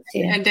basics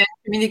here, and then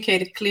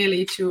communicate it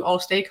clearly to all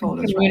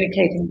stakeholders.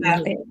 Communicating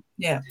clearly.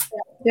 Yeah.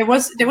 There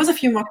was a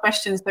few more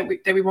questions that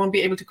we won't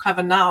be able to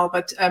cover now,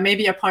 but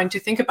maybe a point to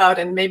think about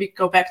and maybe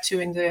go back to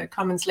in the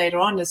comments later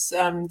on is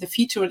the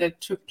feature that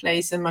took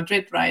place in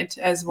Madrid, right?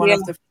 As one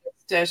of the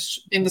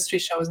industry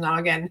shows now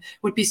again,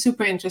 would be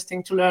super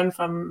interesting to learn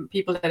from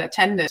people that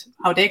attended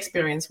how their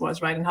experience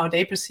was, right? And how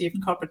they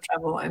perceived corporate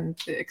travel and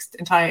the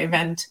entire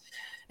event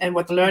and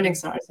what the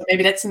learnings are. So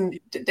maybe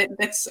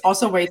that's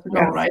also a way to go,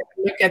 right?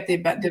 Look at the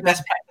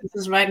best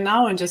practices right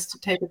now and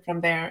just take it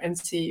from there and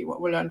see what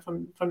we learn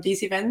from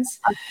these events.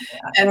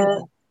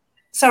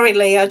 Sorry,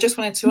 Lee, I just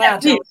wanted to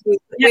add, I was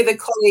with a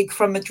colleague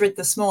from Madrid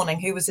this morning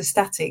who was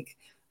ecstatic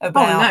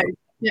about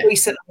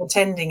recently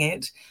attending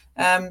it.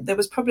 There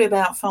was probably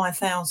about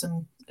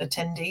 5,000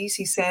 attendees.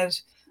 He said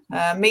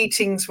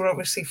meetings were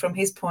obviously, from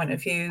his point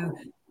of view,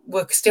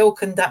 were still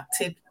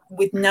conducted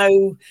with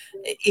no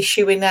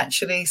issue in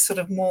actually sort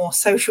of more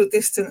social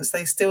distance.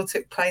 They still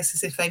took place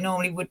as if they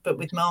normally would, but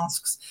with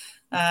masks.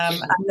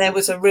 And there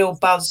was a real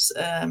buzz.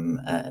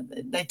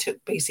 They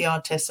took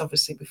PCR tests,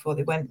 obviously, before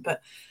they went.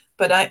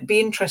 But I'd be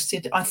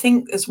interested, I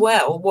think, as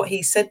well, what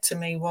he said to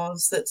me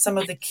was that some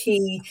of the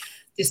key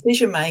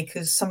decision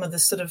makers, some of the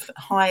sort of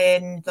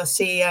high-end, the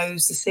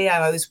CEOs, the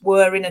COOs,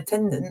 were in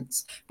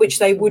attendance, which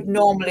they would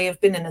normally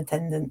have been in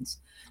attendance.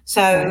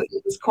 So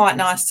it was quite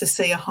nice to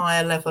see a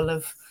higher level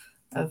of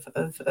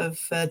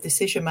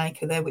decision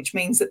maker there, which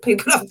means that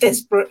people are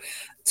desperate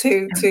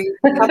to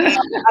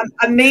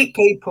and meet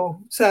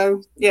people.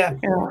 So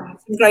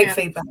great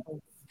feedback.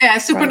 Yeah,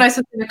 super nice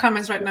in the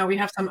comments right now. We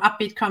have some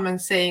upbeat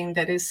comments saying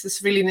that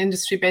it's really an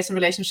industry based on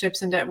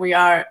relationships and that we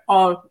are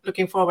all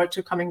looking forward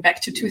to coming back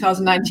to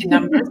 2019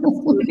 numbers.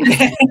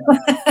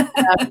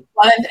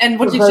 And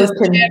what you just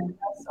shared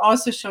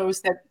also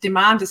shows that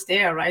demand is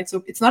there, right?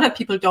 So it's not that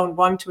people don't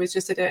want to, it's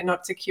just that they're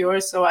not secure.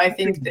 So I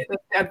think the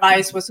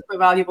advice was super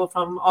valuable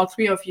from all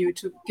three of you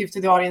to give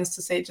to the audience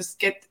to say, just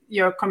get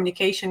your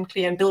communication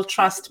clear and build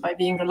trust by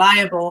being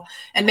reliable.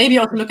 And maybe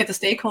also look at the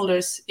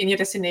stakeholders in your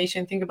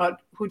destination, think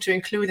about who to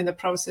include in the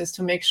process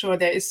to make sure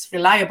there is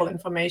reliable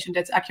information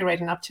that's accurate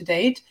and up to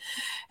date.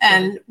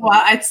 And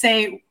I'd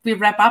say we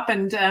wrap up,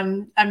 and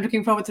I'm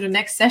looking forward to the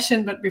next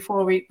session. But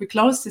before we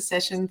close this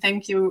session,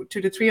 thank you to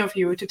the three of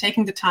you to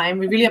taking the time.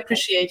 We really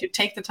appreciate you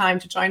take the time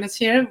to join us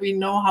here. We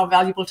know how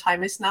valuable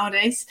time is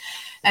nowadays.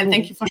 And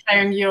thank you for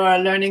sharing your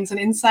learnings and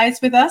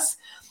insights with us.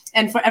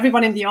 And for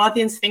everyone in the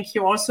audience, thank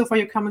you also for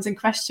your comments and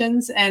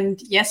questions.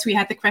 And yes, we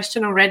had the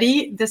question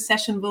already. This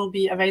session will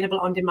be available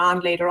on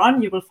demand later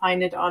on. You will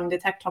find it on the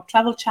Tech Talk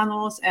Travel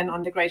channels and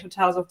on the Great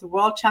Hotels of the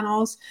World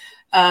channels.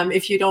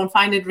 If you don't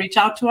find it, reach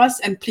out to us,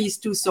 and please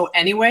do so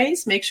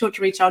anyways. Make sure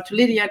to reach out to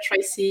Lydia,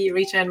 Tracy,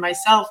 Rita, and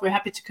myself. We're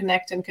happy to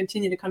connect and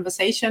continue the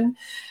conversation.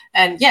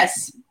 And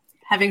yes,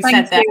 having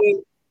said that,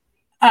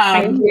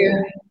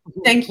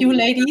 thank you,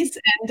 ladies,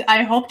 and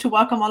I hope to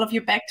welcome all of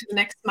you back to the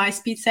next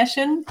MySpeed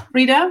session.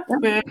 Rita?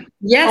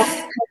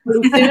 Yes,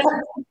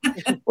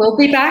 we'll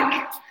be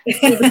back.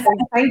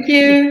 Thank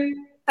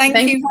you.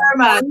 Thank you very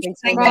much.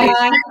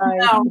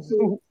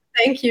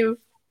 Thank you.